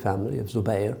Muslimani family of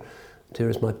Zubayr. And here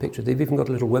is my picture. They've even got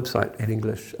a little website in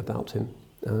English about him.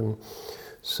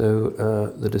 So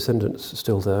the descendants are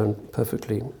still there and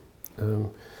perfectly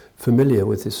familiar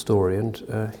with his story. And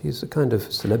he's a kind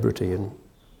of celebrity in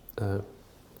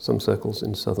some circles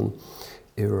in southern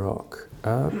Iraq.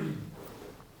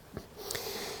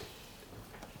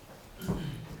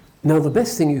 Now, the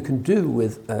best thing you can do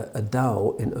with a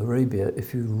dhow in Arabia,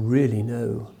 if you really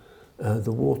know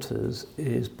the waters,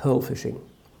 is pearl fishing.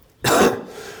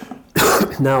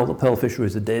 Now the pearl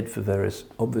fisheries are dead for various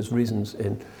obvious reasons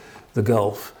in the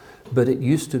Gulf, but it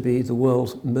used to be the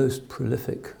world's most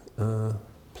prolific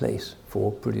place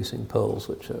for producing pearls,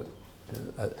 which are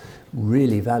a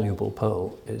really valuable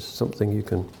pearl is something you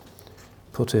can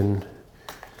put in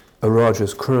a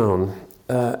Raja's crown.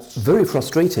 Very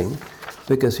frustrating,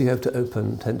 because you have to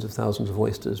open tens of thousands of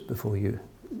oysters before you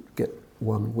get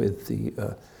one with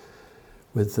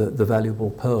the valuable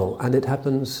pearl, and it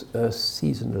happens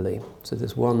seasonally. So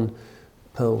there's one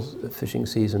pearl fishing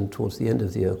season towards the end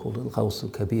of the year called Al-Ghaws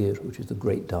al-Kabir, which is the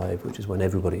great dive, which is when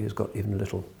everybody who's got even a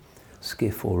little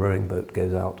skiff or rowing boat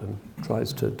goes out and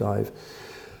tries to dive.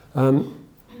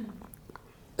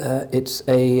 It's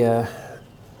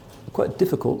quite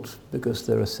difficult because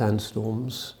there are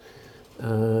sandstorms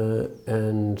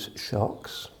and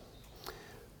sharks.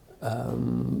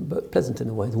 But pleasant in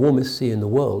a way. The warmest sea in the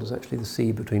world is actually the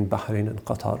sea between Bahrain and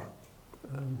Qatar.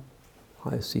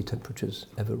 Highest sea temperatures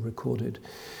ever recorded.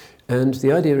 And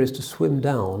the idea is to swim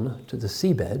down to the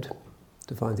seabed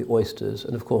to find the oysters.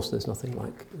 And of course, there's nothing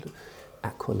like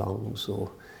aqualungs or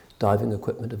diving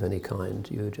equipment of any kind.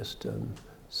 You just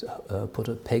put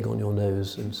a peg on your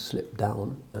nose and slip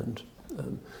down. And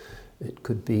it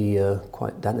could be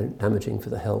quite damaging for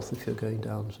the health if you're going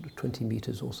down sort of 20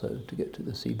 meters or so to get to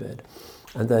the seabed.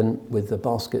 And then with a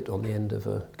basket on the end of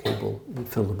a cable, you'd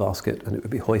fill the basket and it would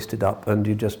be hoisted up, and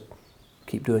you just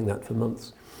keep doing that for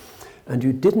months. And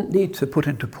you didn't need to put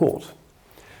into port,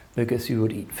 because you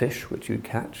would eat fish, which you'd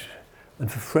catch. And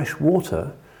for fresh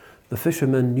water, the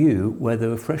fishermen knew where there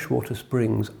were freshwater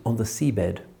springs on the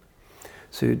seabed.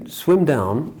 So you'd swim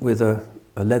down with a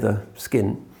leather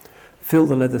skin, fill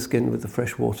the leather skin with the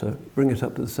fresh water, bring it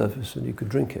up to the surface, and you could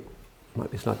drink it. It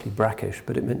might be slightly brackish,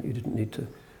 but it meant you didn't need to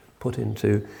put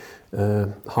into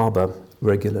harbour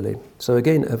regularly. So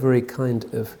again, a very kind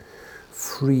of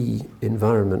free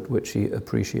environment which he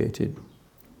appreciated.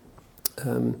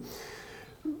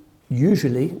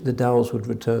 Usually the dhows would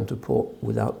return to port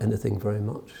without anything very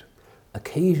much.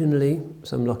 Occasionally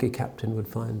some lucky captain would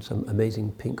find some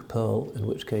amazing pink pearl, in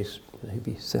which case he'd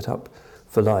be set up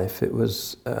for life. It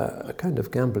was a kind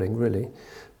of gambling, really,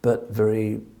 but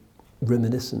very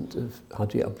reminiscent of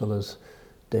Haji Abdullah's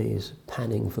days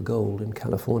panning for gold in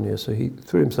California. So he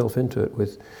threw himself into it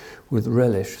with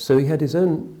relish. So he had his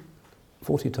own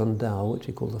 40-ton dhow, which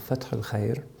he called the Fath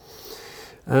al-Khair,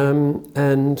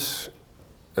 and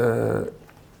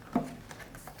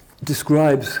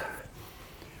describes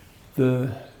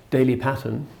the daily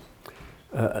pattern.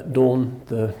 At dawn,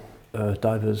 the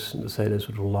divers and the sailors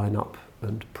would all line up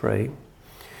and pray.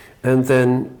 And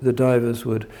then the divers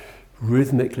would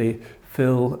rhythmically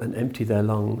fill and empty their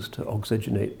lungs to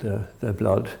oxygenate their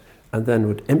blood, and then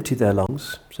would empty their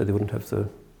lungs so they wouldn't have the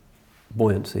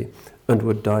buoyancy, and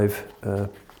would dive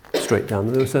straight down.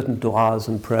 And there were certain du'as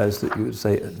and prayers that you would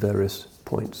say at various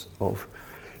points of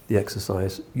the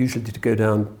exercise. Usually to go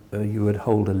down, you would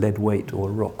hold a lead weight or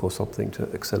a rock or something to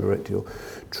accelerate your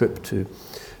trip to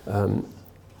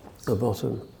the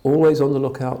bottom. Always on the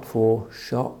lookout for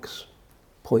sharks,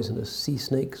 poisonous sea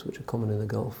snakes, which are common in the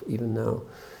Gulf even now,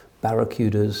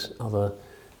 barracudas, other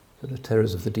sort of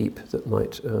terrors of the deep that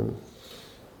might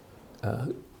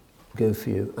go for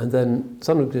you. And then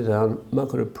sun would go down,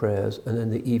 Maghrib prayers, and then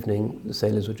the evening the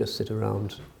sailors would just sit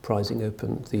around prizing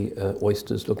open the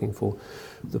oysters, looking for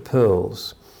the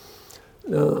pearls.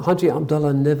 Haji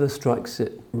Abdullah never strikes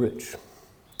it rich,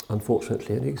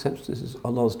 unfortunately, and he accepts this is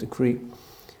Allah's decree.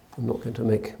 I'm not going to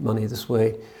make money this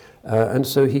way. And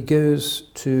so he goes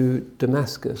to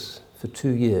Damascus for 2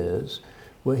 years,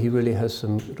 where he really has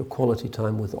some quality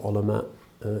time with the ulama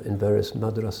in various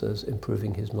madrasas,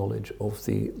 improving his knowledge of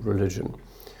the religion.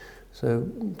 So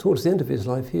towards the end of his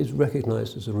life, he is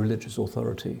recognized as a religious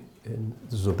authority in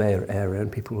the Zubair area,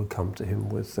 and people would come to him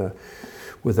with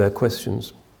their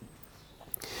questions.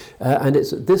 And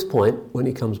it's at this point, when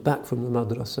he comes back from the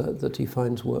madrasa, that he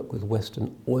finds work with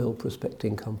Western oil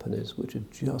prospecting companies, which are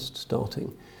just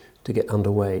starting to get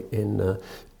underway in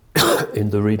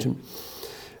the region.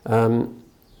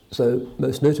 So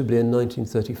most notably in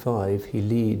 1935, he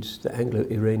leads the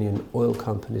Anglo-Iranian oil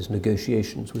company's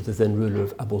negotiations with the then ruler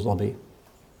of Abu Dhabi.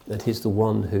 And he's the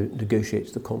one who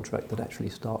negotiates the contract that actually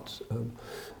starts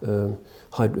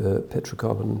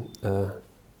petrocarbon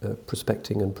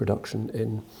prospecting and production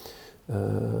in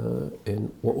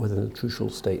what were the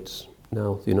Trucial States,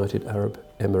 now the United Arab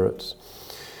Emirates.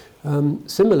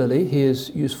 Similarly, he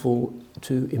is useful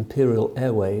to Imperial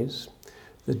Airways.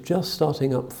 They're just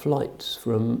starting up flights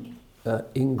from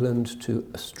England to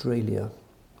Australia.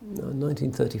 Now, in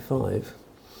 1935,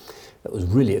 that was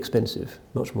really expensive,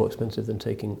 much more expensive than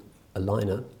taking a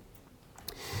liner.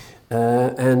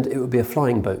 And it would be a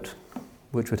flying boat,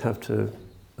 which would have to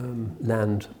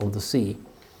land on the sea,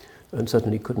 and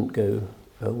certainly couldn't go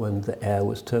when the air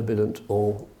was turbulent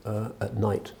or at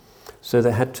night. So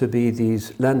there had to be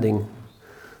these landing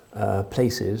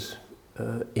places,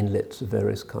 inlets of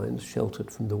various kinds, sheltered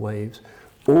from the waves,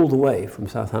 all the way from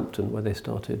Southampton, where they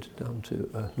started, down to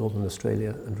northern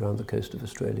Australia and around the coast of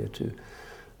Australia to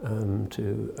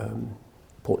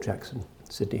Port Jackson,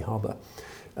 Sydney Harbour.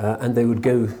 And they would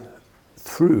go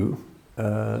through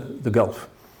the Gulf.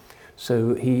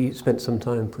 So he spent some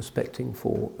time prospecting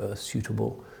for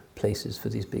suitable places for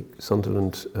these big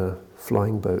Sunderland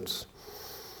flying boats.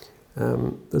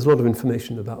 There's a lot of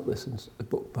information about this in a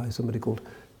book by somebody called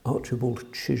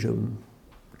Archibald Chisholm,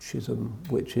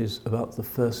 which is about the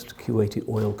first Kuwaiti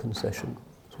oil concession.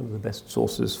 It's one of the best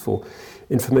sources for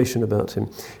information about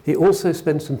him. He also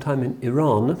spent some time in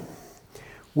Iran,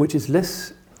 which is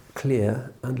less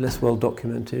clear and less well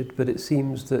documented, but it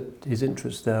seems that his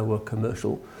interests there were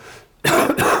commercial,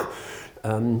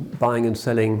 buying and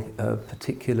selling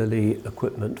particularly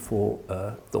equipment for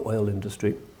the oil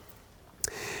industry.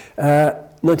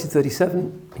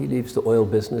 1937, he leaves the oil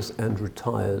business and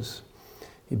retires.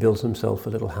 He builds himself a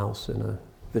little house in a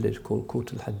village called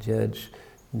Kut al-Hajjaj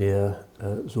near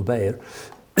Zubair,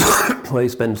 where he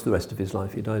spends the rest of his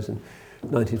life. He dies in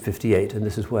 1958, and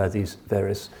this is where these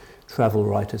various travel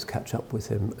writers catch up with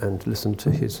him and listen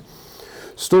to his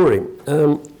story.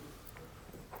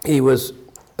 He was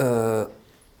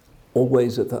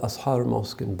always at the Ashar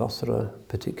Mosque in Basra,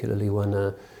 particularly when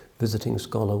a visiting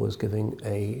scholar was giving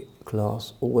a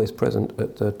class, always present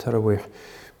at the Tarawih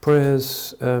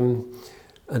prayers. And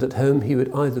at home he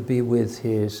would either be with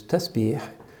his tasbih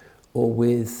or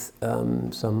with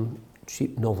some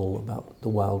cheap novel about the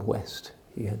Wild West.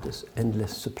 He had this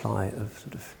endless supply of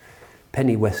sort of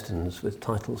penny westerns with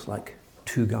titles like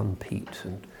Two Gun Pete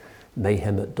and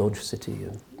Mayhem at Dodge City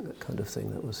and that kind of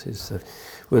thing. That was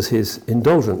his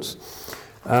indulgence.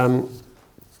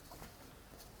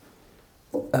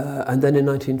 And then in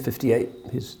 1958,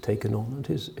 he's taken on, and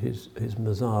his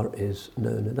mazar is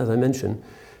known. And as I mentioned,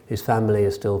 his family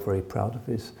is still very proud of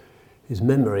his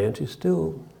memory, and he's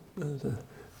still, the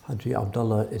Haji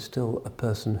Abdullah is still a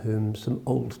person whom some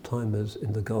old-timers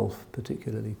in the Gulf,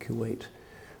 particularly Kuwait,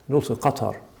 and also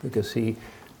Qatar, because he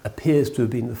appears to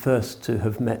have been the first to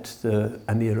have met the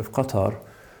Emir of Qatar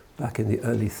back in the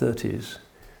early 30s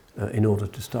in order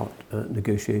to start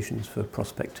negotiations for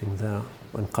prospecting there,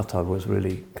 when Qatar was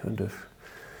really kind of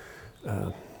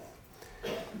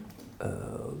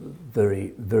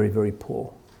very, very, very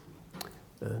poor.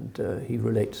 And he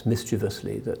relates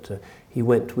mischievously that he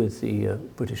went with the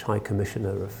British High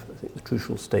Commissioner of, I think, the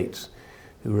Trucial States,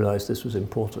 who realised this was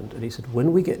important. And he said,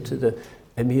 when we get to the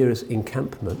Emir's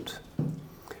encampment,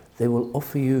 they will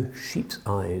offer you sheep's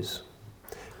eyes.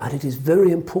 And it is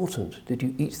very important that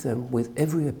you eat them with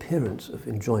every appearance of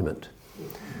enjoyment.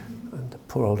 And the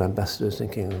poor old ambassador is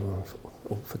thinking,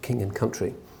 oh, for king and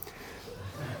country.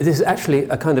 This is actually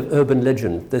a kind of urban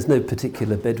legend. There's no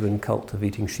particular Bedouin cult of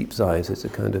eating sheep's eyes. It's a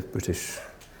kind of British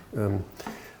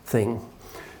thing.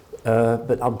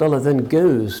 But Abdullah then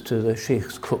goes to the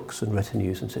sheikh's cooks and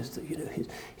retinues and says that, you know,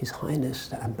 His Highness,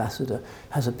 the ambassador,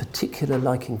 has a particular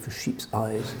liking for sheep's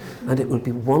eyes, and it would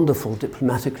be wonderful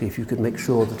diplomatically if you could make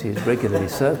sure that he is regularly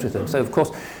served with them. So, of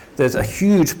course, there's a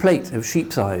huge plate of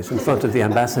sheep's eyes in front of the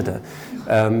ambassador,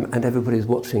 and everybody's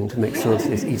watching to make sure that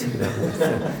he's eating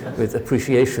them with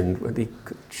appreciation when he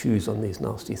could choose on these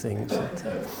nasty things.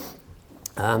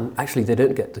 Actually, they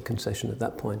don't get the concession at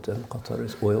that point. Qatar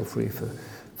is oil-free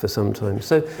for some time.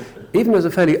 So even as a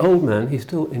fairly old man, he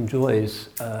still enjoys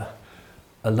a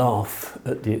laugh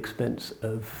at the expense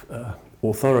of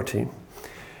authority.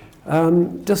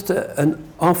 Just an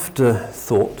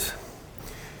afterthought.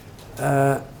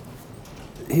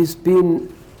 He's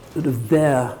been sort of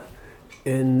there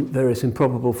in various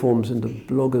improbable forms in the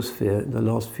blogosphere in the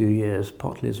last few years,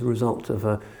 partly as a result of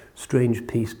a strange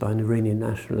piece by an Iranian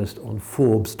nationalist on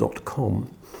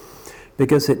Forbes.com,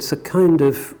 because it's a kind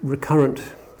of recurrent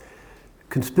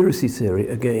conspiracy theory,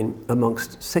 again,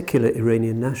 amongst secular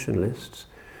Iranian nationalists,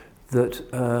 that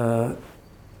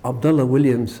Abdullah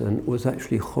Williamson was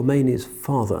actually Khomeini's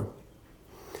father.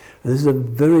 And this is a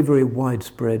very, very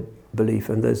widespread belief,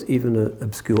 and there's even an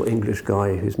obscure English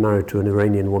guy who's married to an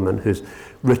Iranian woman who's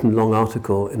written a long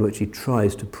article in which he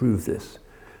tries to prove this,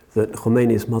 that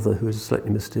Khomeini's mother, who is a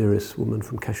slightly mysterious woman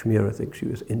from Kashmir, I think she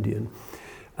was Indian,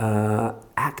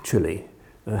 actually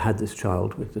had this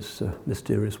child with this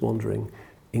mysterious wandering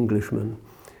Englishman,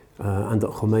 and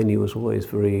that Khomeini was always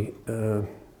very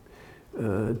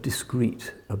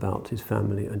discreet about his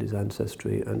family and his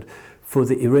ancestry. And for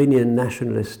the Iranian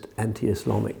nationalist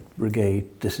anti-Islamic brigade,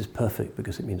 this is perfect,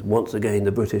 because it means once again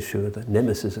the British, who are the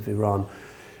nemesis of Iran,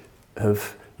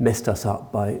 have messed us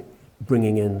up by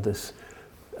bringing in this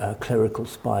clerical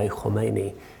spy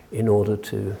Khomeini in order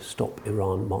to stop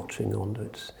Iran marching on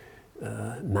its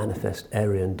manifest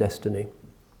Aryan destiny.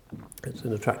 It's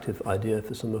an attractive idea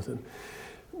for some of them.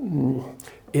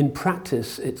 In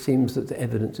practice, it seems that the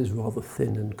evidence is rather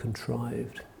thin and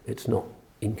contrived. It's not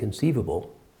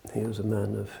inconceivable. He was a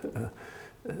man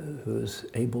who was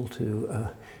able to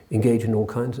engage in all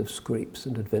kinds of scrapes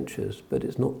and adventures, but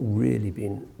it's not really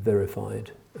been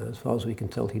verified. As far as we can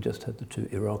tell, he just had the 2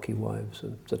 Iraqi wives,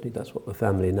 and certainly that's what the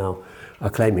family now are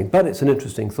claiming. But it's an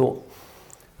interesting thought.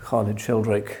 Khalid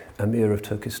Sheldrake, Emir of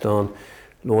Turkestan,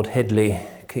 Lord Headley,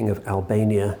 King of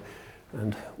Albania,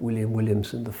 and William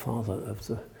Williamson, the father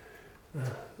of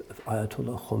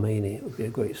Ayatollah Khomeini. It would be a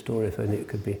great story if only it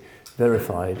could be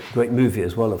verified. Great movie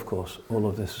as well, of course. All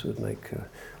of this would make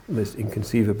almost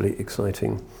inconceivably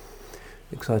exciting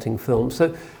film.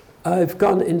 So I've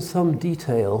gone in some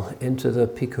detail into the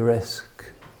picaresque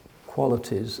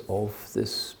qualities of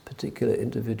this particular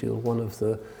individual, one of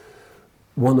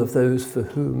those for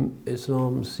whom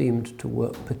Islam seemed to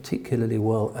work particularly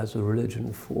well as a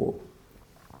religion for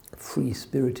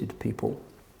free-spirited people,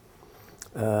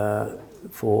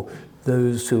 for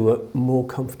those who were more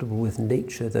comfortable with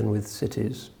nature than with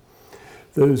cities,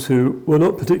 those who were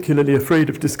not particularly afraid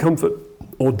of discomfort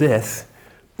or death,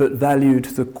 but valued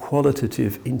the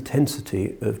qualitative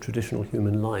intensity of traditional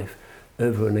human life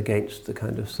over and against the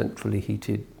kind of centrally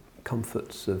heated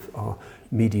comforts of our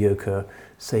mediocre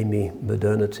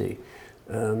semi-modernity.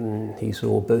 He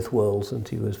saw both worlds, and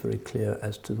he was very clear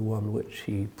as to the one which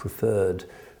he preferred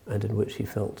and in which he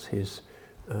felt his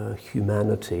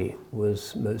humanity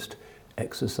was most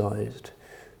exercised.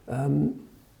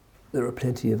 There are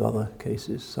plenty of other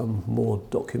cases, some more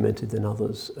documented than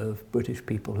others, of British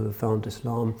people who have found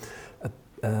Islam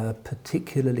a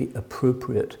particularly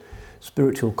appropriate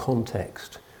spiritual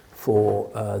context for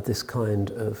this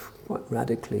kind of quite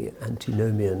radically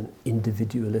antinomian,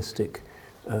 individualistic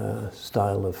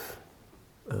style of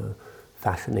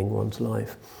fashioning one's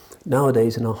life.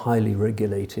 Nowadays, in our highly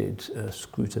regulated,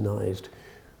 scrutinized,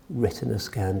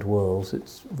 retina-scanned worlds,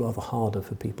 it's rather harder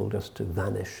for people just to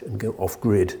vanish and go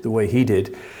off-grid the way he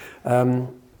did.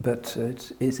 But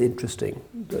it's interesting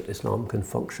that Islam can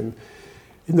function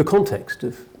in the context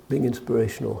of being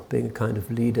inspirational, being a kind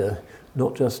of leader,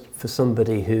 not just for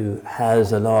somebody who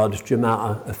has a large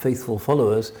jama'ah of faithful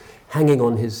followers hanging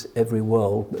on his every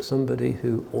word, but somebody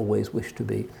who always wished to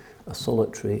be a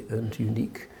solitary and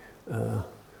unique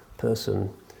person,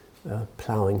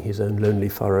 ploughing his own lonely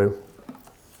furrow.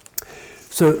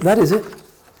 So that is it.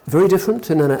 Very different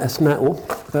to Nana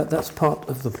Asma'u, but that's part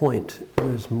of the point.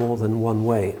 There's more than one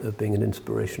way of being an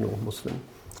inspirational Muslim.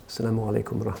 Assalamu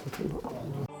alaikum wa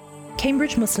rahmatullah.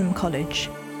 Cambridge Muslim College,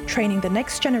 training the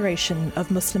next generation of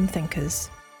Muslim thinkers.